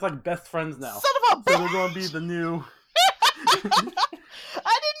Thompson are just like best friends now. Son of a So bitch! they're going to be the new. I didn't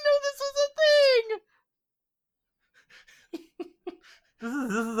know this was a thing. This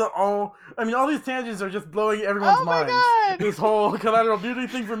is all. I mean, all these tangents are just blowing everyone's Oh my minds. God. This whole collateral beauty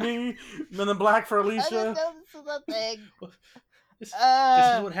thing for me, Men in Black for I didn't Alicia. know this was a thing. This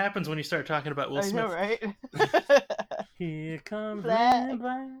is what happens when you start talking about Will I Smith. know, right? Here comes Black. Men in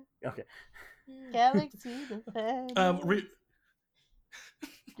Black. Okay. Galaxy defender.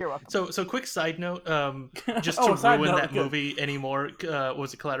 You're welcome. So quick side note, just Oh, to side ruin note, that good. movie anymore,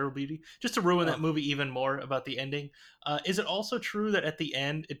 was it Collateral Beauty? Just to ruin that movie even more about the ending. Is it also true that at the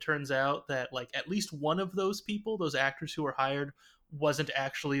end it turns out that like at least one of those people, those actors who were hired, wasn't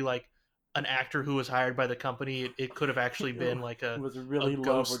actually like an actor who was hired by the company? It could have actually been like It a was really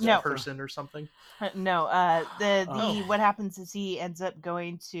ghost No. person or something. No, the Oh. what happens is he ends up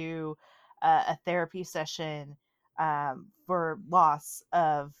going to a therapy session for loss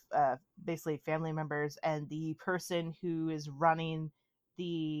of basically family members, and the person who is running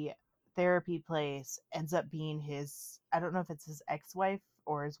the therapy place ends up being his, I don't know if it's his ex-wife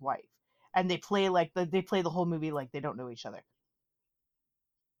or his wife, and they play like they play the whole movie like they don't know each other.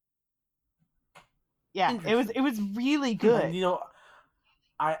 Yeah, it was really good. You know,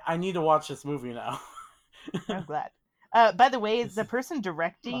 I need to watch this movie now. I'm glad. By the way, the person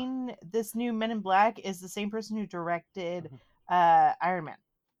directing this new Men in Black is the same person who directed Iron Man.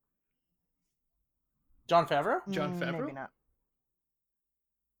 John Favreau? Jon Favreau? Maybe not.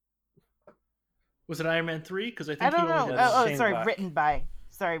 Was it Iron Man 3? Because I think I don't he only know. did- Shane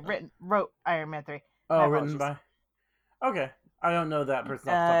Sorry, Black. wrote Iron Man 3. Oh, My written apologies. by. Okay, I don't know that person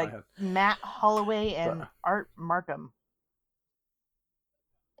off the top of my head. Matt Holloway and But- Art Markham.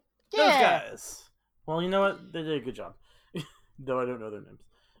 Those Yeah. guys. Well, you know what? They did a good job. Though I don't know their names.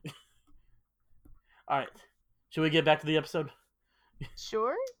 Alright. Should we get back to the episode?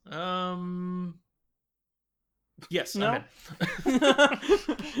 Sure. Yes, No? I'm in.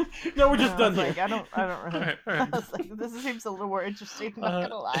 No, we're just I done was here. like, I don't really. All right, all right. I was like, this seems a little more interesting. Not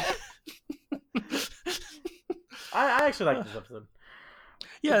gonna lie. I actually like this episode.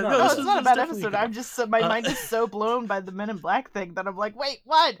 Yeah, It's not no, bad. this It's is not a this bad definitely episode. good. I'm just my mind is so blown by the Men in Black thing that I'm like, wait,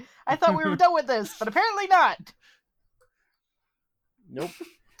 what? I thought we were done with this, but apparently not. Nope.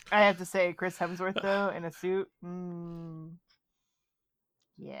 I have to say, Chris Hemsworth though in a suit.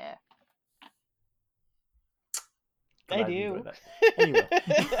 Yeah, I Glad you do. enjoyed that.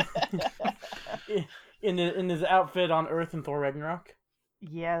 Anyway. in his outfit on Earth in Thor Ragnarok.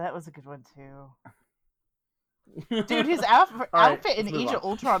 Yeah, that was a good one too. Dude, his outfit right, in let's move Age on. of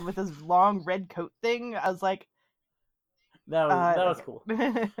Ultron with his long red coat thing. I was like, That was like cool.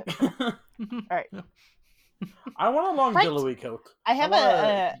 it. Alright. I want a long Right. billowy coat. I have want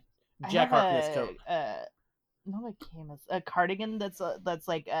a Jack Harkness coat. not a canvas, a cardigan that's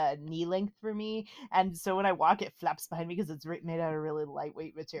like knee length for me, and so when I walk, it flaps behind me because it's made out of really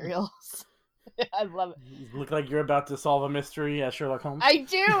lightweight materials. I love it. You look like you're about to solve a mystery as Sherlock Holmes. I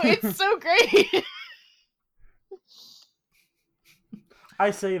do. It's so great.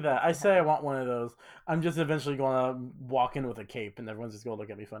 I say that. I say I want one of those. I'm just eventually going to walk in with a cape, and everyone's just going to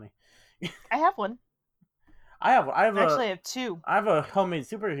look at me funny. I have one. I have Actually, I have two. I have a homemade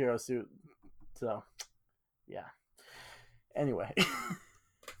superhero suit. So, yeah. Anyway.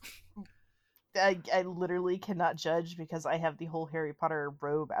 I literally cannot judge because I have the whole Harry Potter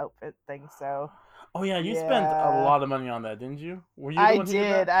robe outfit thing. So Oh yeah, you spent a Yeah. lot of money on that, didn't you? Were you the I one who did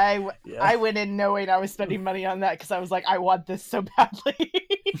did. that? Yeah. I went in knowing I was spending money on that because I was like, I want this so badly.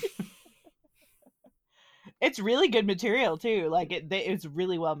 It's really good material too. Like it's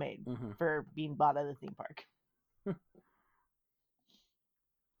really well made Mhm. for being bought at a theme park.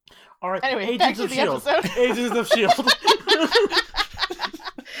 All right. Anyway, back to the episode. Agents of Shield.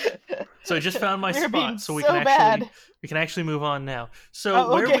 So I just found my We're being spot, so we so can bad. actually move on now. So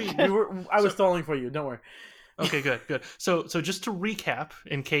Oh, where okay. we I was stalling for you. Don't worry. Okay, good. So just to recap,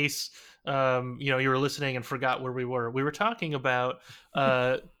 in case you were listening and forgot where we were talking about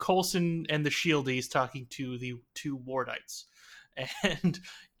Coulson and the Shieldies talking to the two Wardites and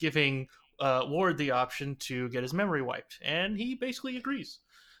giving Ward the option to get his memory wiped, and he basically agrees.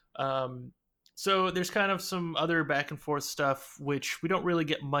 So there's kind of some other back and forth stuff which we don't really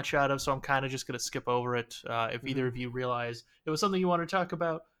get much out of, so I'm kind of just going to skip over it. If either of you realize it was something you want to talk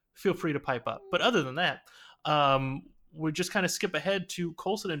about, feel free to pipe up. But other than that, we just kind of skip ahead to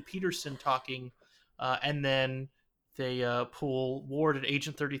Coulson and Peterson talking, and then they pull Ward and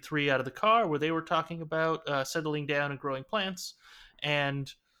Agent 33 out of the car where they were talking about settling down and growing plants,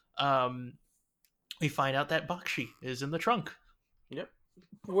 and we find out that Bakshi is in the trunk. Yep.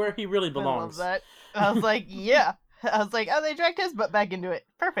 Where he really belongs. I love that. I was like, yeah. I was like, oh, they dragged his butt back into it.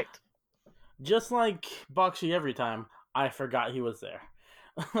 Perfect. Just like Bakshi every time, I forgot he was there.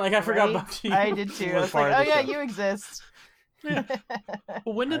 Like, I forgot Bakshi. I did too. I was like, oh, yeah, you exist. Yeah.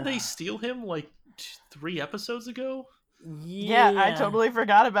 Well, when did they steal him? Like 3 episodes ago? Yeah, I totally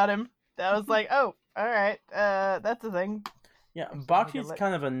forgot about him. I was like, oh, all right. That's a thing. Yeah, Bakshi's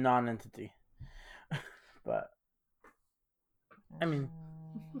kind of a non-entity. But, I mean,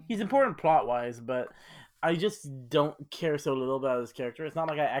 he's important plot-wise, but I just don't care so little about his character. It's not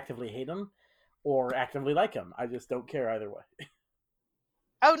like I actively hate him or actively like him. I just don't care either way.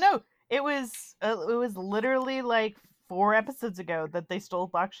 Oh no, it was literally like 4 episodes ago that they stole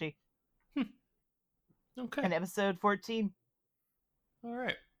Bakshi. Okay. In episode 14. All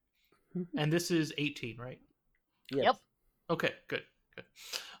right. And this is 18, right? Yes. Yep. Okay, good.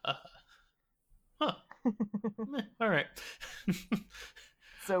 Huh. All right.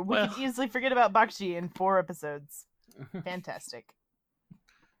 So we can easily forget about Bakshi in 4 episodes. Fantastic.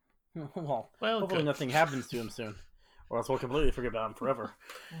 Well, hopefully nothing happens to him soon, or else we'll completely forget about him forever.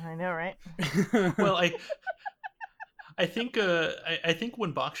 I know, right? Well, I think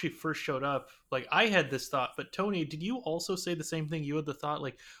when Bakshi first showed up, like I had this thought, but Tony, did you also say the same thing? You had the thought,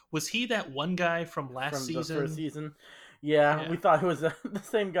 like, was he that one guy from last season? The first season. Yeah, we thought he was the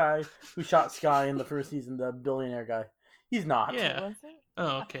same guy who shot Sky in the first season, the billionaire guy. He's not. Yeah. Was it?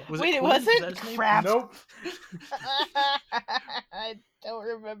 Oh, okay. It wasn't? Crap. Nope. I don't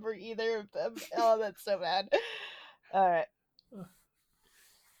remember either of them. Oh, that's so bad. All right.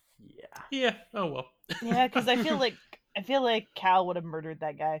 Yeah. Yeah. Oh well. Yeah, because I feel like Cal would have murdered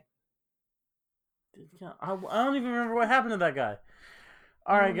that guy. I don't even remember what happened to that guy.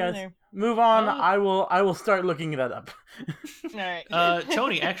 All right, guys, either. Move on. I will start looking that up. All right.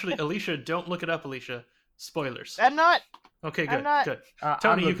 Tony, actually, Alicia, don't look it up, Alicia. Spoilers. I'm not. Okay, good. Good.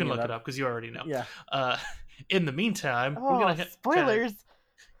 Tony, you can look it up because you already know. Yeah. In the meantime, we're gonna spoilers.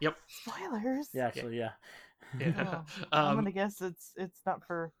 Yep. Spoilers. Yeah, actually, yeah. Yeah. I'm gonna guess it's not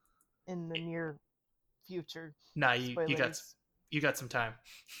for in the near future. Nah, you got some time.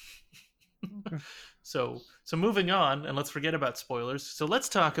 So moving on, and let's forget about spoilers. So let's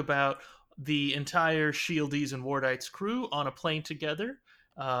talk about the entire Shieldies and Wardites crew on a plane together.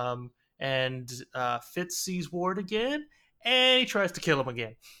 And Fitz sees Ward again, and he tries to kill him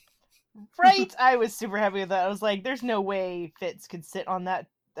again. Right? I was super happy with that. I was like, there's no way Fitz could sit on that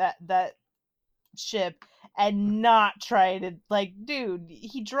ship and not try to, like, dude,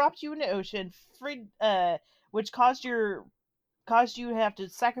 he dropped you in the ocean, which caused you to have to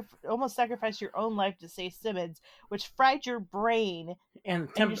almost sacrifice your own life to save Simmons, which fried your brain, and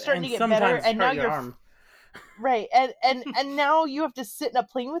you're starting to get better, and now you're arm. Right, and now you have to sit in a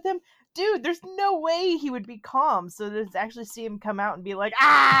plane with him. Dude, there's no way he would be calm. So to actually see him come out and be like,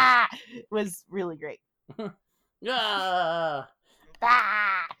 ah, was really great. Yeah.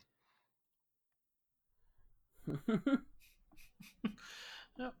 Ah.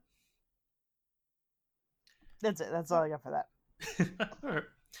 Yep. That's it. That's all I got for that. All right.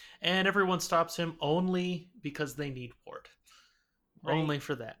 And everyone stops him only because they need Ward. Right. Only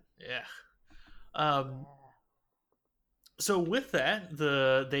for that. Yeah. So with that,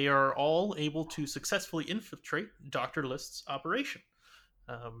 they are all able to successfully infiltrate Dr. List's operation.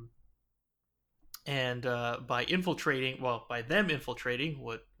 And by them infiltrating,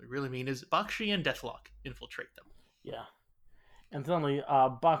 what we really mean is Bakshi and Deathlock infiltrate them. Yeah. And suddenly,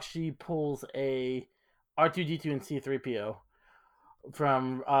 Bakshi pulls a R2-D2 and C-3PO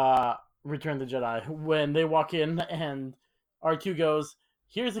from Return of the Jedi when they walk in, and R2 goes,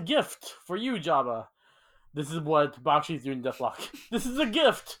 "Here's a gift for you, Jabba." This is what Bakshi's doing to Deathlock. This is a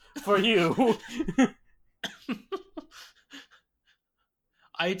gift for you.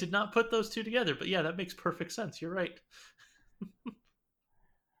 I did not put those two together, but yeah, that makes perfect sense. You're right.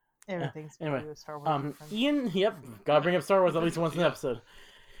 Everything's anyway. Star Wars. Ian, yep, gotta bring up Star Wars at least once an episode.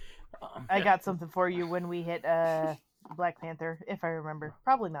 I got something for you when we hit Black Panther, if I remember.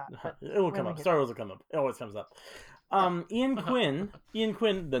 Probably not. But it will come up. Star Wars will come up. It always comes up. Ian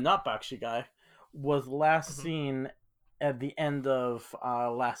Quinn, the not Bakshi guy, was last seen at the end of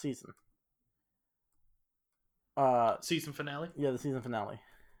last season. Season finale? Yeah, the season finale.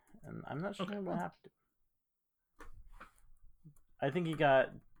 And I'm not sure what happened. I think he got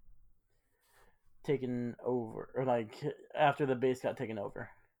taken over, or like after the base got taken over.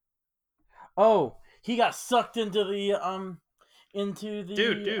 Oh, he got sucked into the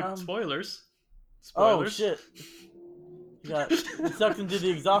Dude, spoilers. Oh shit! He got sucked into the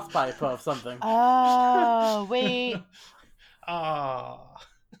exhaust pipe of something. Oh wait.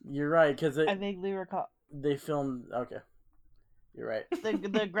 You're right, because I vaguely recall they filmed. Okay, you're right.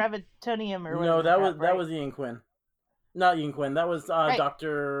 the gravitonium or no, whatever. that was Ian Quinn, not Ian Quinn. That was right.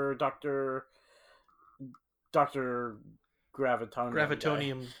 Doctor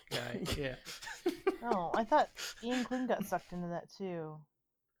Gravitonium guy. Yeah. Oh, I thought Ian Quinn got sucked into that too.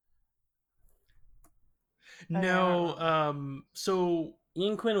 No, so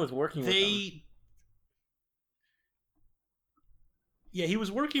Ian Quinn was working with them. Yeah, he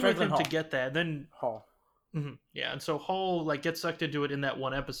was working Franklin with him Hall. to get that. And then Hall. Mm-hmm. Yeah, and so Hall like gets sucked into it in that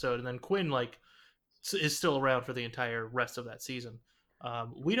one episode, and then Quinn like is still around for the entire rest of that season.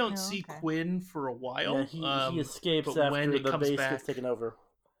 We don't see Quinn for a while. Yeah, he escapes after the base gets taken over.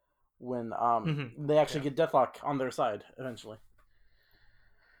 When they actually get Deathlock on their side eventually.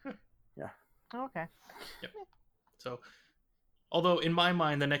 Yeah. Okay. Yep. So, although in my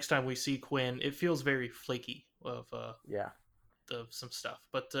mind, the next time we see Quinn, it feels very flaky of some stuff.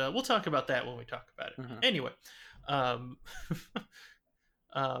 But we'll talk about that when we talk about it. Mm-hmm. Anyway,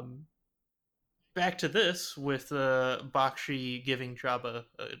 back to this with Bakshi giving Jabba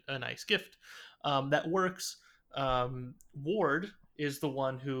a nice gift. That works. Ward is the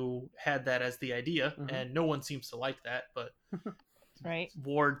one who had that as the idea, and no one seems to like that, but right.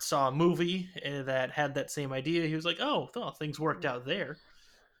 Ward saw a movie that had that same idea. He was like, oh, things worked out there.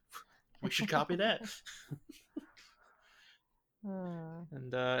 We should copy that.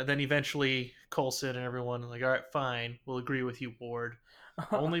 And then eventually Coulson and everyone like, all right, fine, we'll agree with you, Ward.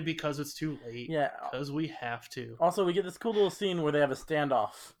 Only because it's too late. Yeah. Because we have to. Also, we get this cool little scene where they have a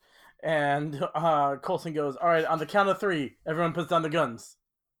standoff. And Coulson goes, all right, on the count of 3, everyone puts down the guns.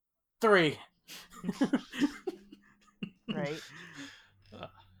 3. Right.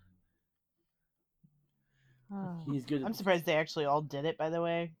 He's good. I'm surprised they actually all did it, by the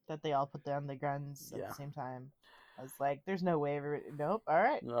way, that they all put down the guns at the same time. I was like, there's no way. Nope. All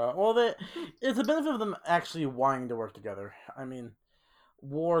right. Well, it's a benefit of them actually wanting to work together. I mean,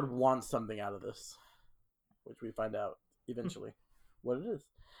 Ward wants something out of this, which we find out eventually what it is.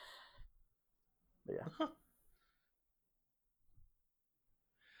 But yeah.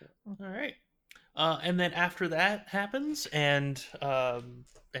 All right. And then after that happens, and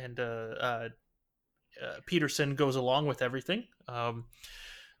Peterson goes along with everything.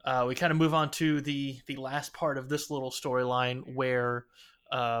 We kind of move on to the last part of this little storyline where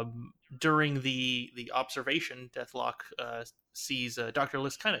during the observation, Deathlock sees Dr.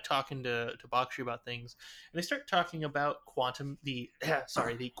 Liss kind of talking to Bakshi about things, and they start talking about the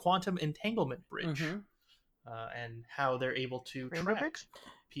quantum entanglement bridge, and how they're able to track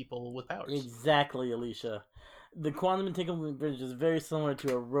people with powers. Exactly, Alicia. The quantum entanglement bridge is very similar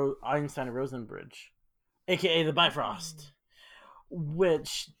to a Einstein-Rosen bridge, aka the Bifrost.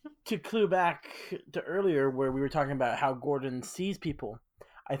 Which, to clue back to earlier where we were talking about how Gordon sees people,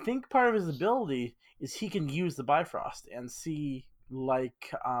 I think part of his ability is he can use the Bifrost and see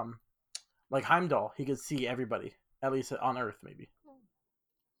like Heimdall. He could see everybody, at least on Earth, maybe.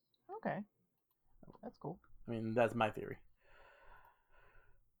 Okay, that's cool. I mean, that's my theory.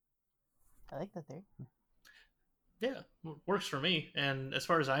 I like that theory. Yeah, works for me. And as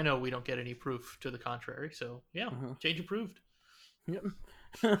far as I know, we don't get any proof to the contrary. So yeah, change approved. Yep.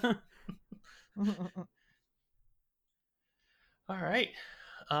 All right.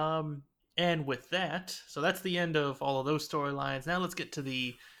 And with that, so that's the end of all of those storylines. Now let's get to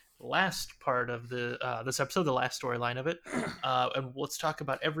the last part of this episode, the last storyline of it, and let's talk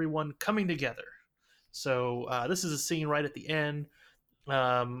about everyone coming together. So this is a scene right at the end.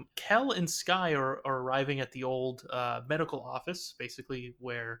 Kel and Skye are arriving at the old medical office, basically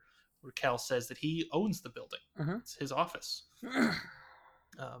where Kel says that he owns the building. It's his office.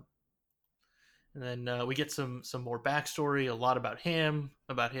 And then we get some more backstory, a lot about him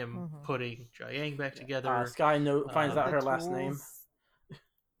putting Jiaying back together. Skye finds out her last name.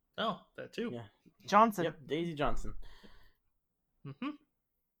 Oh, that too. Yeah, Johnson. Yep, Daisy Johnson.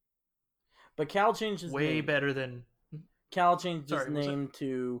 But Cal changed his name. Way better than... Cal changed his name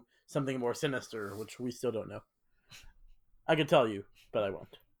to something more sinister, which we still don't know. I could tell you, but I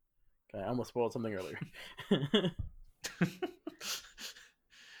won't. I almost spoiled something earlier.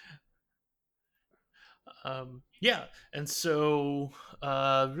 Yeah, and so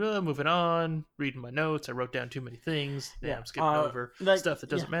moving on, reading my notes, I wrote down too many things. Yeah, I'm skipping over stuff that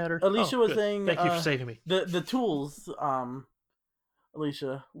doesn't matter. Alicia was saying, thank you for saving me. The tools,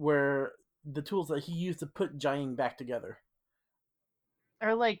 Alicia, were the tools that he used to put Jiaying back together.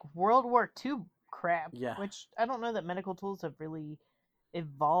 or like World War II crap. Yeah. Which I don't know that medical tools have really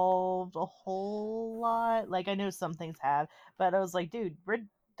evolved a whole lot. Like I know some things have, but I was like, dude,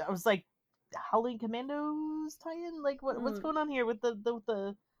 I was like, Howling Commandos tie-in. Like what's going on here with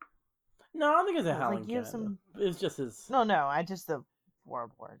the No, I don't think it's a Howling like you have Commando. some. It's just his. No, I just the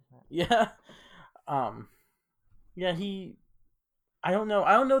World War. Yeah. Yeah, I don't know.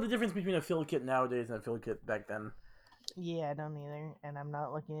 I don't know the difference between a field kit nowadays and a field kit back then. Yeah, I don't either, and I'm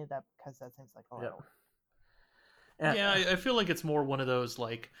not looking it up because that seems like a lot. Yep. Yeah, I feel like it's more one of those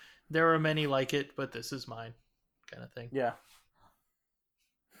like there are many like it, but this is mine kind of thing. Yeah.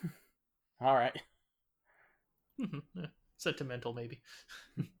 All right. Yeah. Sentimental, maybe.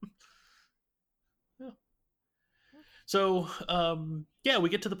 Yeah. So, yeah, we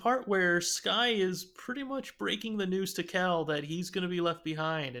get to the part where Skye is pretty much breaking the news to Cal that he's going to be left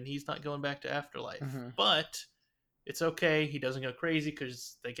behind and he's not going back to Afterlife. But it's okay. He doesn't go crazy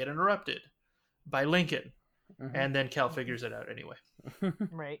because they get interrupted by Lincoln. And then Cal figures it out anyway.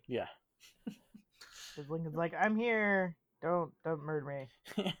 Right. Yeah. Because Lincoln's like, I'm here. Don't murder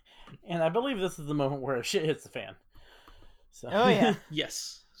me. And I believe this is the moment where shit hits the fan. So. Oh, yeah.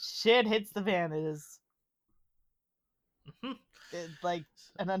 Yes. Shit hits the fan. It is it's like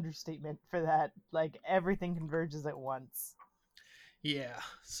an understatement for that. Like everything converges at once. Yeah.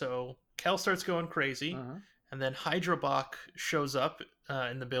 So Cal starts going crazy. And then Hydra Bach shows up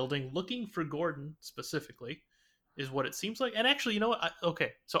in the building looking for Gordon specifically, is what it seems like. And actually, you know what?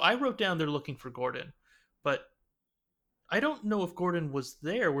 Okay, so I wrote down they're looking for Gordon, but I don't know if Gordon was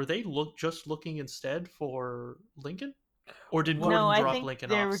there. Were they just looking instead for Lincoln? Or did Gordon I drop think Lincoln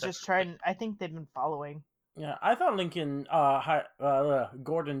they off were just separately? trying. I think they've been following. Yeah, I thought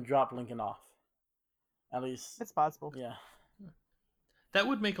Gordon dropped Lincoln off. At least it's possible. Yeah. That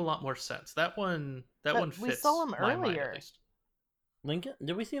would make a lot more sense. That one fits. We saw him my mind, earlier. at least. Lincoln?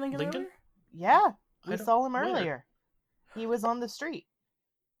 Did we see Lincoln earlier? Yeah, we I don't- saw him where? earlier. He was on the street.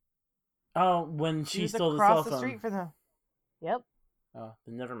 Oh, when He she was stole the cell across phone. the street from them. Yep. Oh,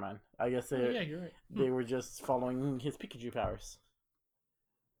 then never mind. I guess Oh, yeah, you're right. they were just following his Pikachu powers.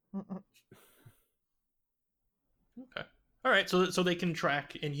 Okay. All right. So they can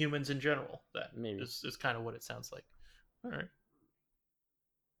track Inhumans in general. That Maybe is kind of what it sounds like. All right.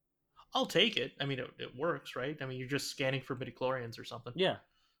 I'll take it. I mean, it works, right? I mean, you're just scanning for midichlorians or something. Yeah.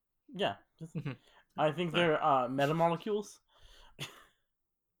 I think they're metamolecules.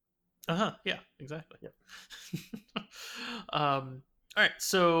 Yeah. Exactly. Yep. All right.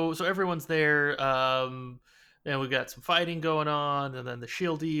 So everyone's there. Then we got some fighting going on, and then the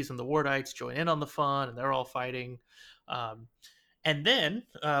Shieldies and the Wardites join in on the fun, and they're all fighting. And then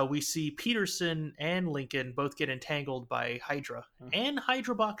we see Peterson and Lincoln both get entangled by Hydra and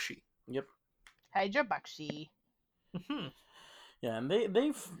Hydra Bakshi. Yep. Hydra Bakshi. Yeah, and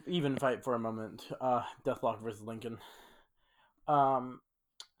they even fight for a moment. Deathlock versus Lincoln. And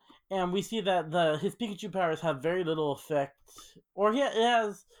we see that his Pikachu powers have very little effect, or it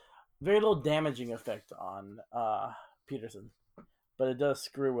has very little damaging effect on Peterson, but it does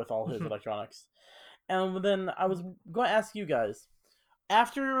screw with all his electronics. And then I was going to ask you guys,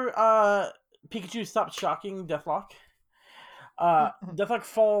 after Pikachu stopped shocking Deathlock, Deathlock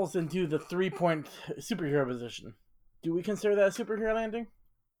falls into the 3-point superhero position. Do we consider that a superhero landing?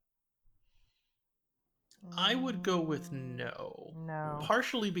 I would go with no. No.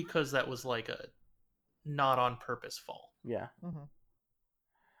 Partially because that was like a not on purpose fall. Yeah.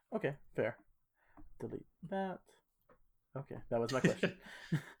 Okay, fair. Delete that. Okay, that was my question.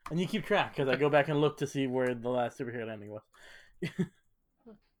 And you keep track, because I go back and look to see where the last superhero landing was.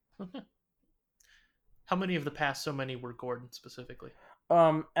 How many of the past so many were Gordon specifically?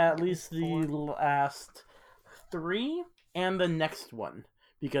 At least the last 3 and the next one,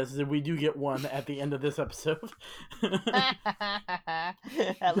 because we do get one at the end of this episode.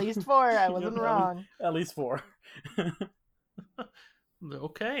 At least 4. I wasn't wrong. At least 4.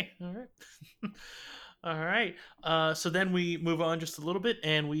 Okay. All right. All right. So then we move on just a little bit,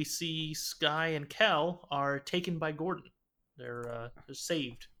 and we see Skye and Cal are taken by Gordon. They're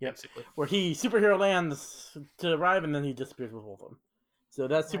saved, basically. Where he superhero lands to arrive, and then he disappears with both of them. So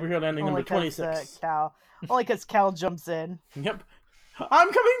that's superhero landing Only number 26. Only because Cal jumps in. Yep.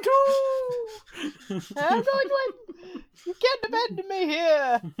 I'm coming too! I'm going to You can't abandon me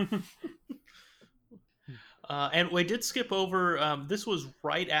here! And we did skip over, this was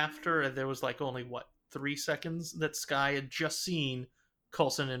right after there was like only, 3 seconds that Skye had just seen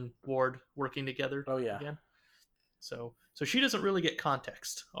Coulson and Ward working together. Oh, yeah. Again. So she doesn't really get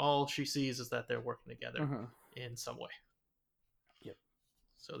context. All she sees is that they're working together in some way. Yep.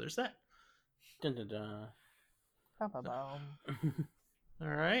 So there's that. Dun, dun, dun. All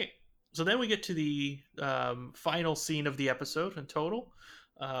right. So then we get to the final scene of the episode in total.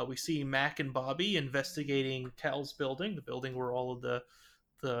 We see Mac and Bobby investigating Cal's building, the building where all of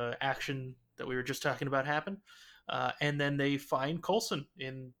the action that we were just talking about happened. And then they find Coulson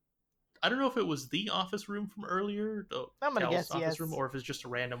in, I don't know if it was the office room from earlier, I'm gonna Cal's guess office yes. room, or if it's just a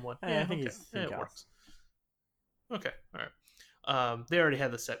random one. I think it's it works. Okay, all right. They already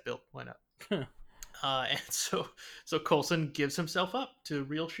had the set built. Why not? And so Coulson gives himself up to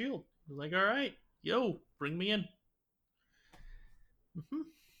Real Shield. He's like, all right, yo, bring me in. Mm-hmm.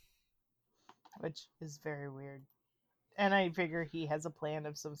 Which is very weird. And I figure he has a plan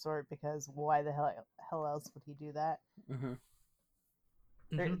of some sort, because why the hell else would he do that? Mm-hmm.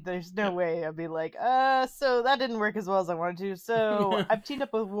 There's no way I'd be like, so that didn't work as well as I wanted to, so I've teamed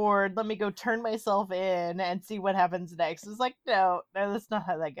up with Ward, let me go turn myself in and see what happens next. It's like, no, that's not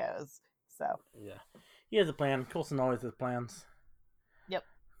how that goes. So yeah, he has a plan. Coulson always has plans. Yep.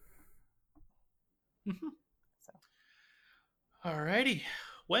 So. Alrighty,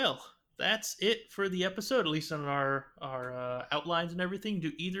 well, that's it for the episode, at least on our outlines and everything.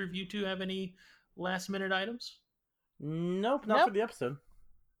 Do either of you two have any last minute items? Nope, not for the episode.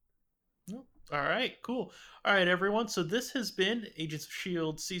 Nope. All right, cool. All right, everyone. So this has been Agents of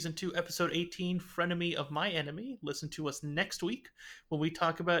S.H.I.E.L.D. Season 2, Episode 18, Frenemy of My Enemy. Listen to us next week when we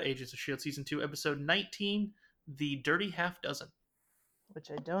talk about Agents of S.H.I.E.L.D. Season 2, Episode 19, The Dirty Half Dozen. Which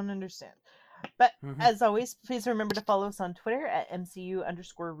I don't understand. But as always, please remember to follow us on Twitter at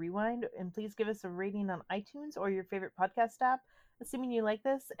MCU_rewind. And please give us a rating on iTunes or your favorite podcast app, assuming you like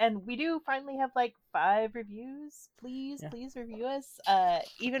this. And we do finally have like 5 reviews. Please review us.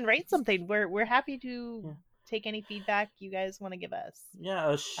 Even write something. We're happy to take any feedback you guys want to give us.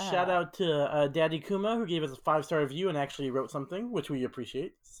 Yeah, a shout out to Daddy Kuma, who gave us a 5-star review and actually wrote something, which we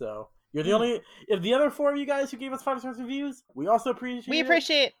appreciate. So you're the only. If the other 4 of you guys who gave us 5-star reviews, we also appreciate. We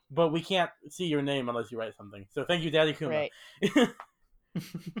appreciate it, but we can't see your name unless you write something. So thank you, Daddy Kuma. Right.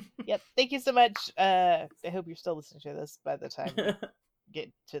 Yep. Thank you so much. I hope you're still listening to this by the time we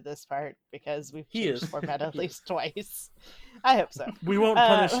get to this part, because we've changed format at least twice. I hope so. We won't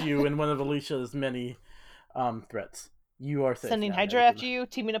punish you in one of Alicia's many threats. You are safe. Sending Hydra after you,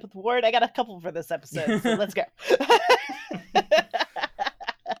 teaming up with Ward. I got a couple for this episode, so let's go.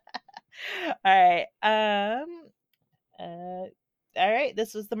 All right.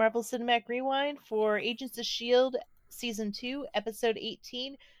 This was the Marvel Cinematic Rewind for Agents of S.H.I.E.L.D. Season 2, Episode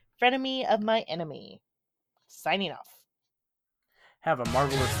 18, Frenemy of My Enemy. Signing off. Have a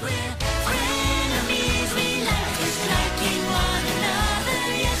marvelous day.